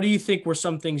 What do you think were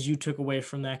some things you took away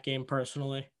from that game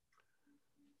personally?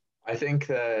 I think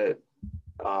that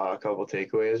a couple of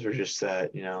takeaways were just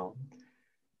that,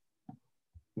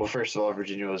 well, first of all,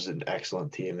 Virginia was an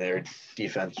excellent team. Their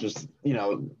defense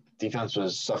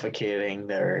was suffocating.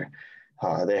 They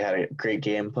had a great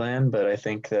game plan, but I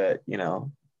think that,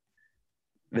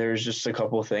 there's just a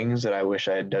couple of things that I wish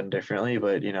I had done differently,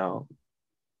 but,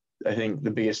 I think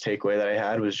the biggest takeaway that I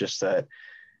had was just that,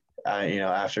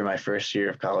 after my first year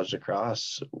of college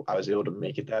lacrosse, I was able to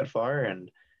make it that far, and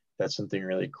that's something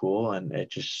really cool. And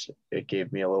it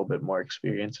gave me a little bit more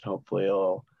experience, and hopefully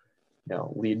it'll,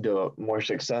 lead to more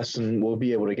success, and we'll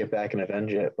be able to get back and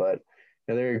avenge it. But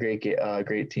they're a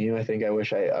great team. I think I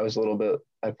wish I was a little bit.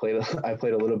 I played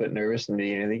a little bit nervous in the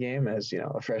beginning of the game, as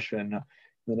a freshman in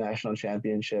the national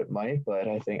championship might. But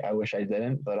I wish I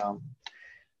didn't. But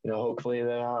hopefully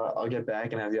that I'll get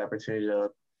back and have the opportunity to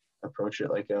approach it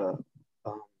like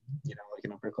like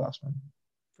an upperclassman.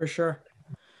 For sure.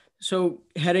 So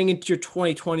heading into your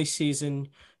 2020 season,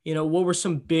 what were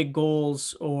some big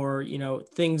goals or,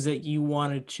 things that you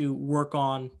wanted to work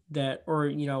on that,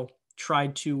 or,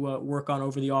 tried to work on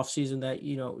over the off season that,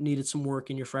 needed some work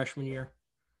in your freshman year?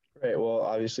 Right. Well,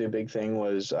 obviously a big thing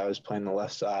was I was playing the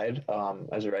left side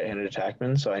as a right-handed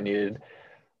attackman. So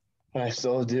I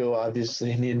still do,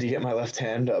 obviously need to get my left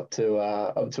hand up to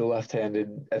a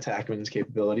left-handed attackman's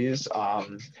capabilities.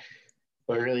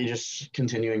 But really just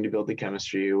continuing to build the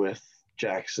chemistry with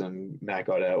Jackson, Matt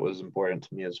Gaudet was important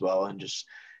to me as well. And just,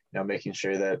 making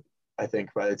sure that I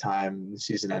think by the time the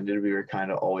season ended, we were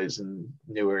kind of always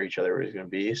knew where each other was going to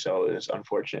be. So it was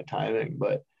unfortunate timing,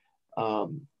 but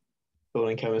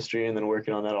building chemistry and then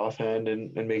working on that offhand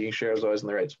and making sure I was always in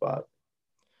the right spot.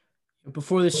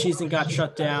 Before the season got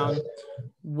shut down,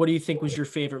 what do you think was your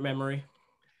favorite memory?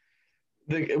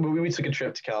 We took a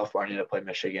trip to California to play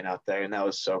Michigan out there, and that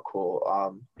was so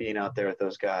cool. Being out there with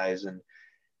those guys, and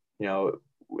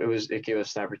it gave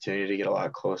us an opportunity to get a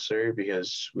lot closer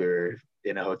because we were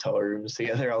in a hotel rooms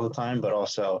together all the time. But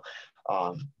also,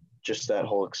 just that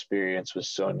whole experience was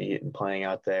so neat, and playing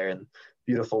out there and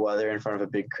beautiful weather in front of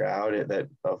a big crowd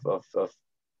of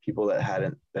people that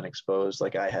hadn't been exposed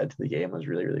like I had to the game was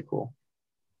really, really cool.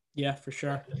 Yeah, for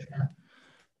sure.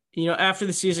 After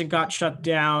the season got shut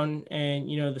down and,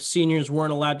 the seniors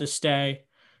weren't allowed to stay,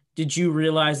 did you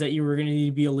realize that you were going to need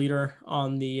to be a leader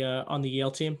on the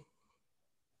Yale team?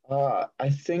 I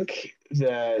think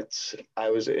that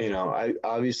I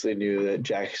obviously knew that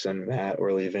Jackson and Matt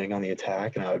were leaving on the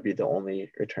attack, and I would be the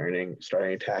only returning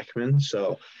starting attackman.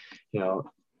 So,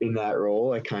 in that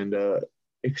role, I kind of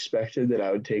expected that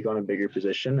I would take on a bigger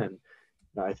position. And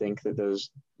I think that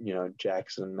those,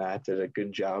 Jackson and Matt did a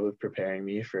good job of preparing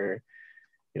me for,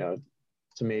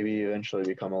 to maybe eventually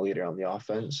become a leader on the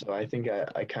offense. So I think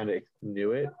I kind of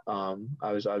knew it.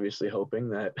 I was obviously hoping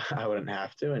that I wouldn't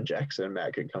have to, and Jackson and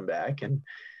Matt could come back, and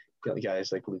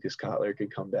guys like Lucas Kotler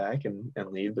could come back and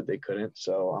lead, but they couldn't.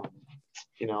 So,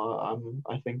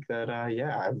 I think that,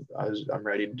 I'm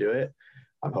ready to do it.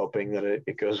 I'm hoping that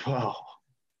it goes well.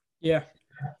 Yeah.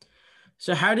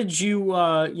 So how did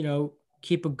you,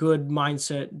 keep a good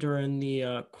mindset during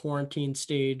the quarantine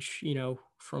stage,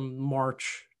 from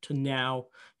March to now?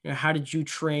 How did you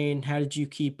train? How did you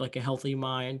keep like a healthy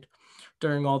mind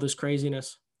during all this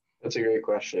craziness? That's a great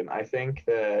question. I think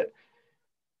that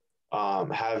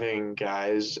having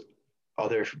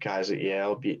other guys at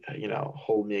Yale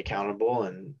hold me accountable,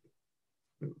 and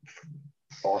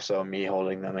also me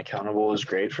holding them accountable is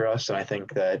great for us. And I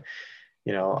think that,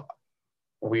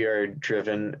 we are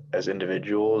driven as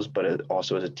individuals, but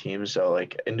also as a team. So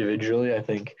like individually, I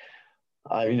think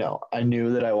I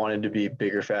knew that I wanted to be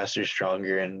bigger, faster,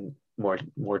 stronger, and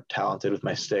more talented with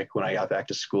my stick when I got back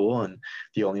to school. And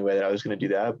the only way that I was going to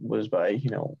do that was by,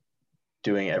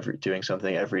 doing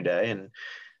something every day and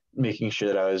making sure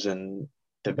that I was in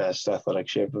the best athletic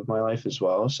shape of my life as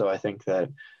well. So I think that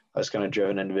I was kind of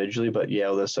driven individually, but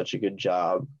Yale does such a good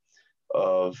job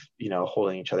of,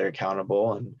 holding each other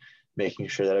accountable and making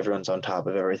sure that everyone's on top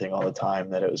of everything all the time,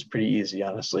 that it was pretty easy,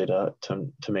 honestly, to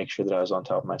make sure that I was on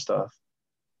top of my stuff.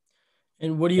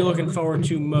 And what are you looking forward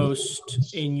to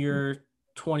most in your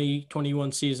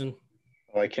 2021 season?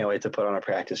 Oh, I can't wait to put on a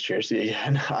practice jersey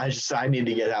again. I need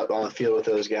to get out on the field with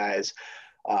those guys.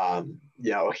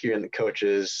 Hearing the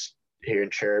coaches, hearing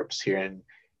chirps, hearing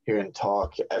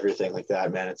talk, everything like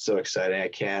that, man, it's so exciting. I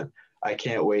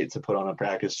can't wait to put on a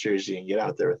practice jersey and get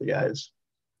out there with the guys.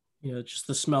 Just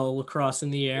the smell of lacrosse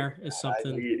in the air is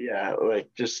something.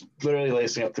 Like just literally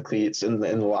lacing up the cleats in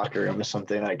the locker room is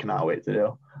something I cannot wait to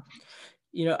do.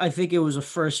 I think it was a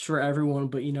first for everyone,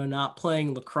 but, not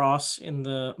playing lacrosse in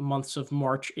the months of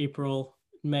March, April,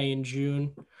 May, and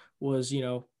June was,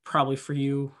 probably for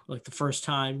you, like the first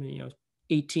time,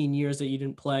 18 years that you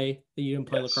didn't play Yes.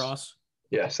 lacrosse.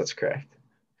 Yes, that's correct.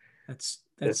 That's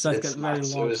like a very long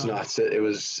time. It was nuts. It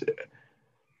was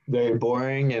very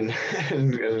boring and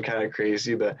kind of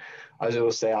crazy, but I was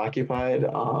able to stay occupied.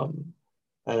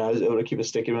 And I was able to keep a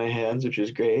stick in my hands, which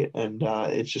is great. And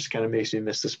it just kind of makes me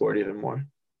miss the sport even more.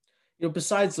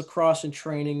 Besides lacrosse and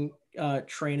training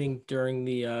during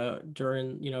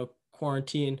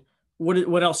quarantine,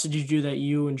 what else did you do that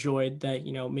you enjoyed that,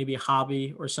 maybe a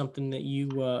hobby or something that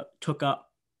you took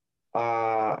up?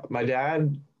 My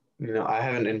dad, I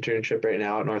have an internship right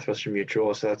now at Northwestern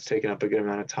Mutual, so that's taken up a good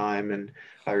amount of time, and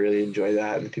I really enjoy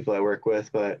that and the people I work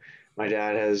with. But my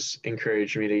dad has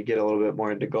encouraged me to get a little bit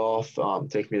more into golf,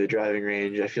 take me to the driving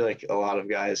range. I feel like a lot of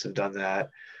guys have done that.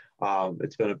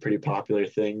 It's been a pretty popular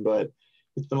thing, but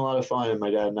it's been a lot of fun, and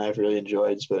my dad and I have really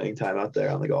enjoyed spending time out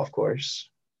there on the golf course.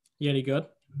 You any good?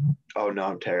 Oh no,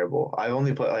 I'm terrible. I've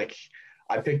only played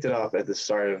I picked it up at the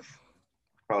start of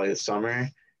probably the summer,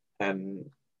 and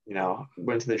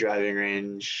went to the driving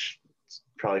range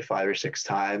probably 5 or 6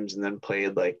 times, and then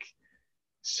played like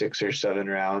 6 or 7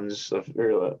 outings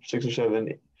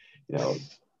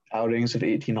of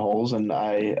 18 holes, and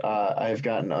I've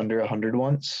gotten under 100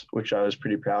 once, which I was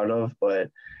pretty proud of,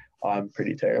 but I'm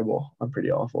pretty terrible. I'm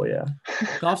pretty awful. Yeah.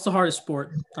 Golf's the hardest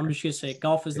sport. I'm just gonna say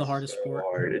golf is the It's hardest so sport.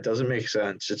 hard. It doesn't make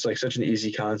sense. It's like such an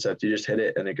easy concept. You just hit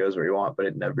it and it goes where you want, but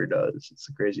it never does. It's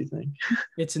a crazy thing.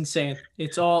 It's insane.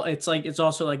 It's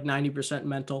also like 90%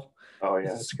 mental. Oh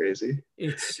yeah, it's crazy.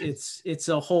 It's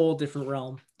a whole different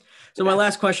realm. So my Yeah.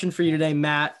 last question for you today,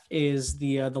 Matt, is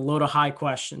the low to high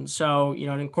question. So,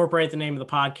 to incorporate the name of the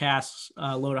podcast,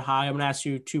 low to high, I'm going to ask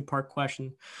you a two-part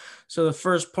question. So the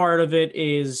first part of it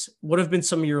is, what have been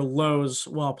some of your lows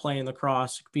while playing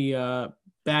lacrosse? It could be a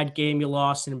bad game you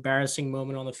lost, an embarrassing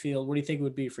moment on the field. What do you think it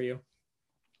would be for you?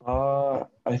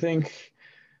 I think,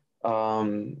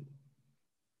 um,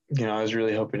 I was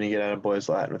really hoping to get out of boys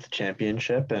Latin with the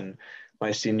championship, and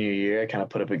my senior year, I kind of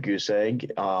put up a goose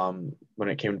egg when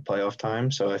it came to playoff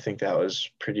time. So I think that was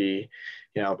pretty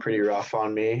rough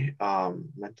on me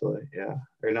mentally, yeah,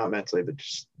 or not mentally, but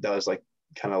just that was like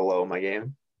kind of low in my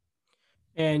game.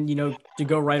 And, to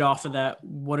go right off of that,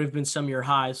 what have been some of your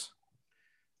highs?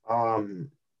 Um,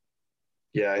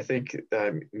 yeah, I think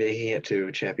making it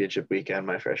to championship weekend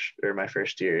my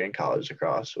first year in college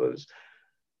lacrosse was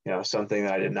something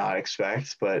that I did not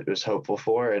expect, but was hopeful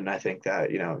for. And I think that,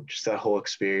 just that whole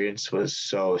experience was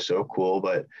so, so cool.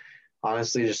 But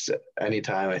honestly, just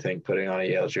anytime I think putting on a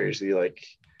Yale jersey,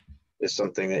 is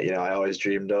something that, I always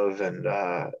dreamed of. And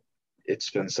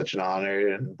it's been such an honor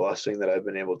and blessing that I've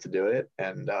been able to do it.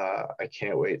 And I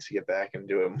can't wait to get back and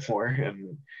do it more.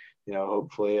 And,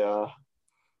 hopefully,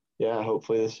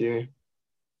 hopefully this year.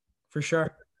 For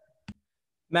sure.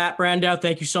 Matt Brandow,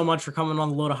 thank you so much for coming on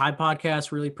the Low to High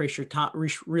podcast. Really appreciate your time.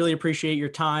 Really appreciate your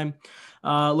time.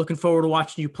 Looking forward to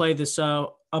watching you play this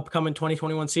upcoming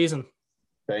 2021 season.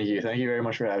 Thank you. Thank you very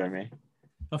much for having me.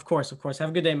 Of course. Have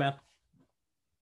a good day, man.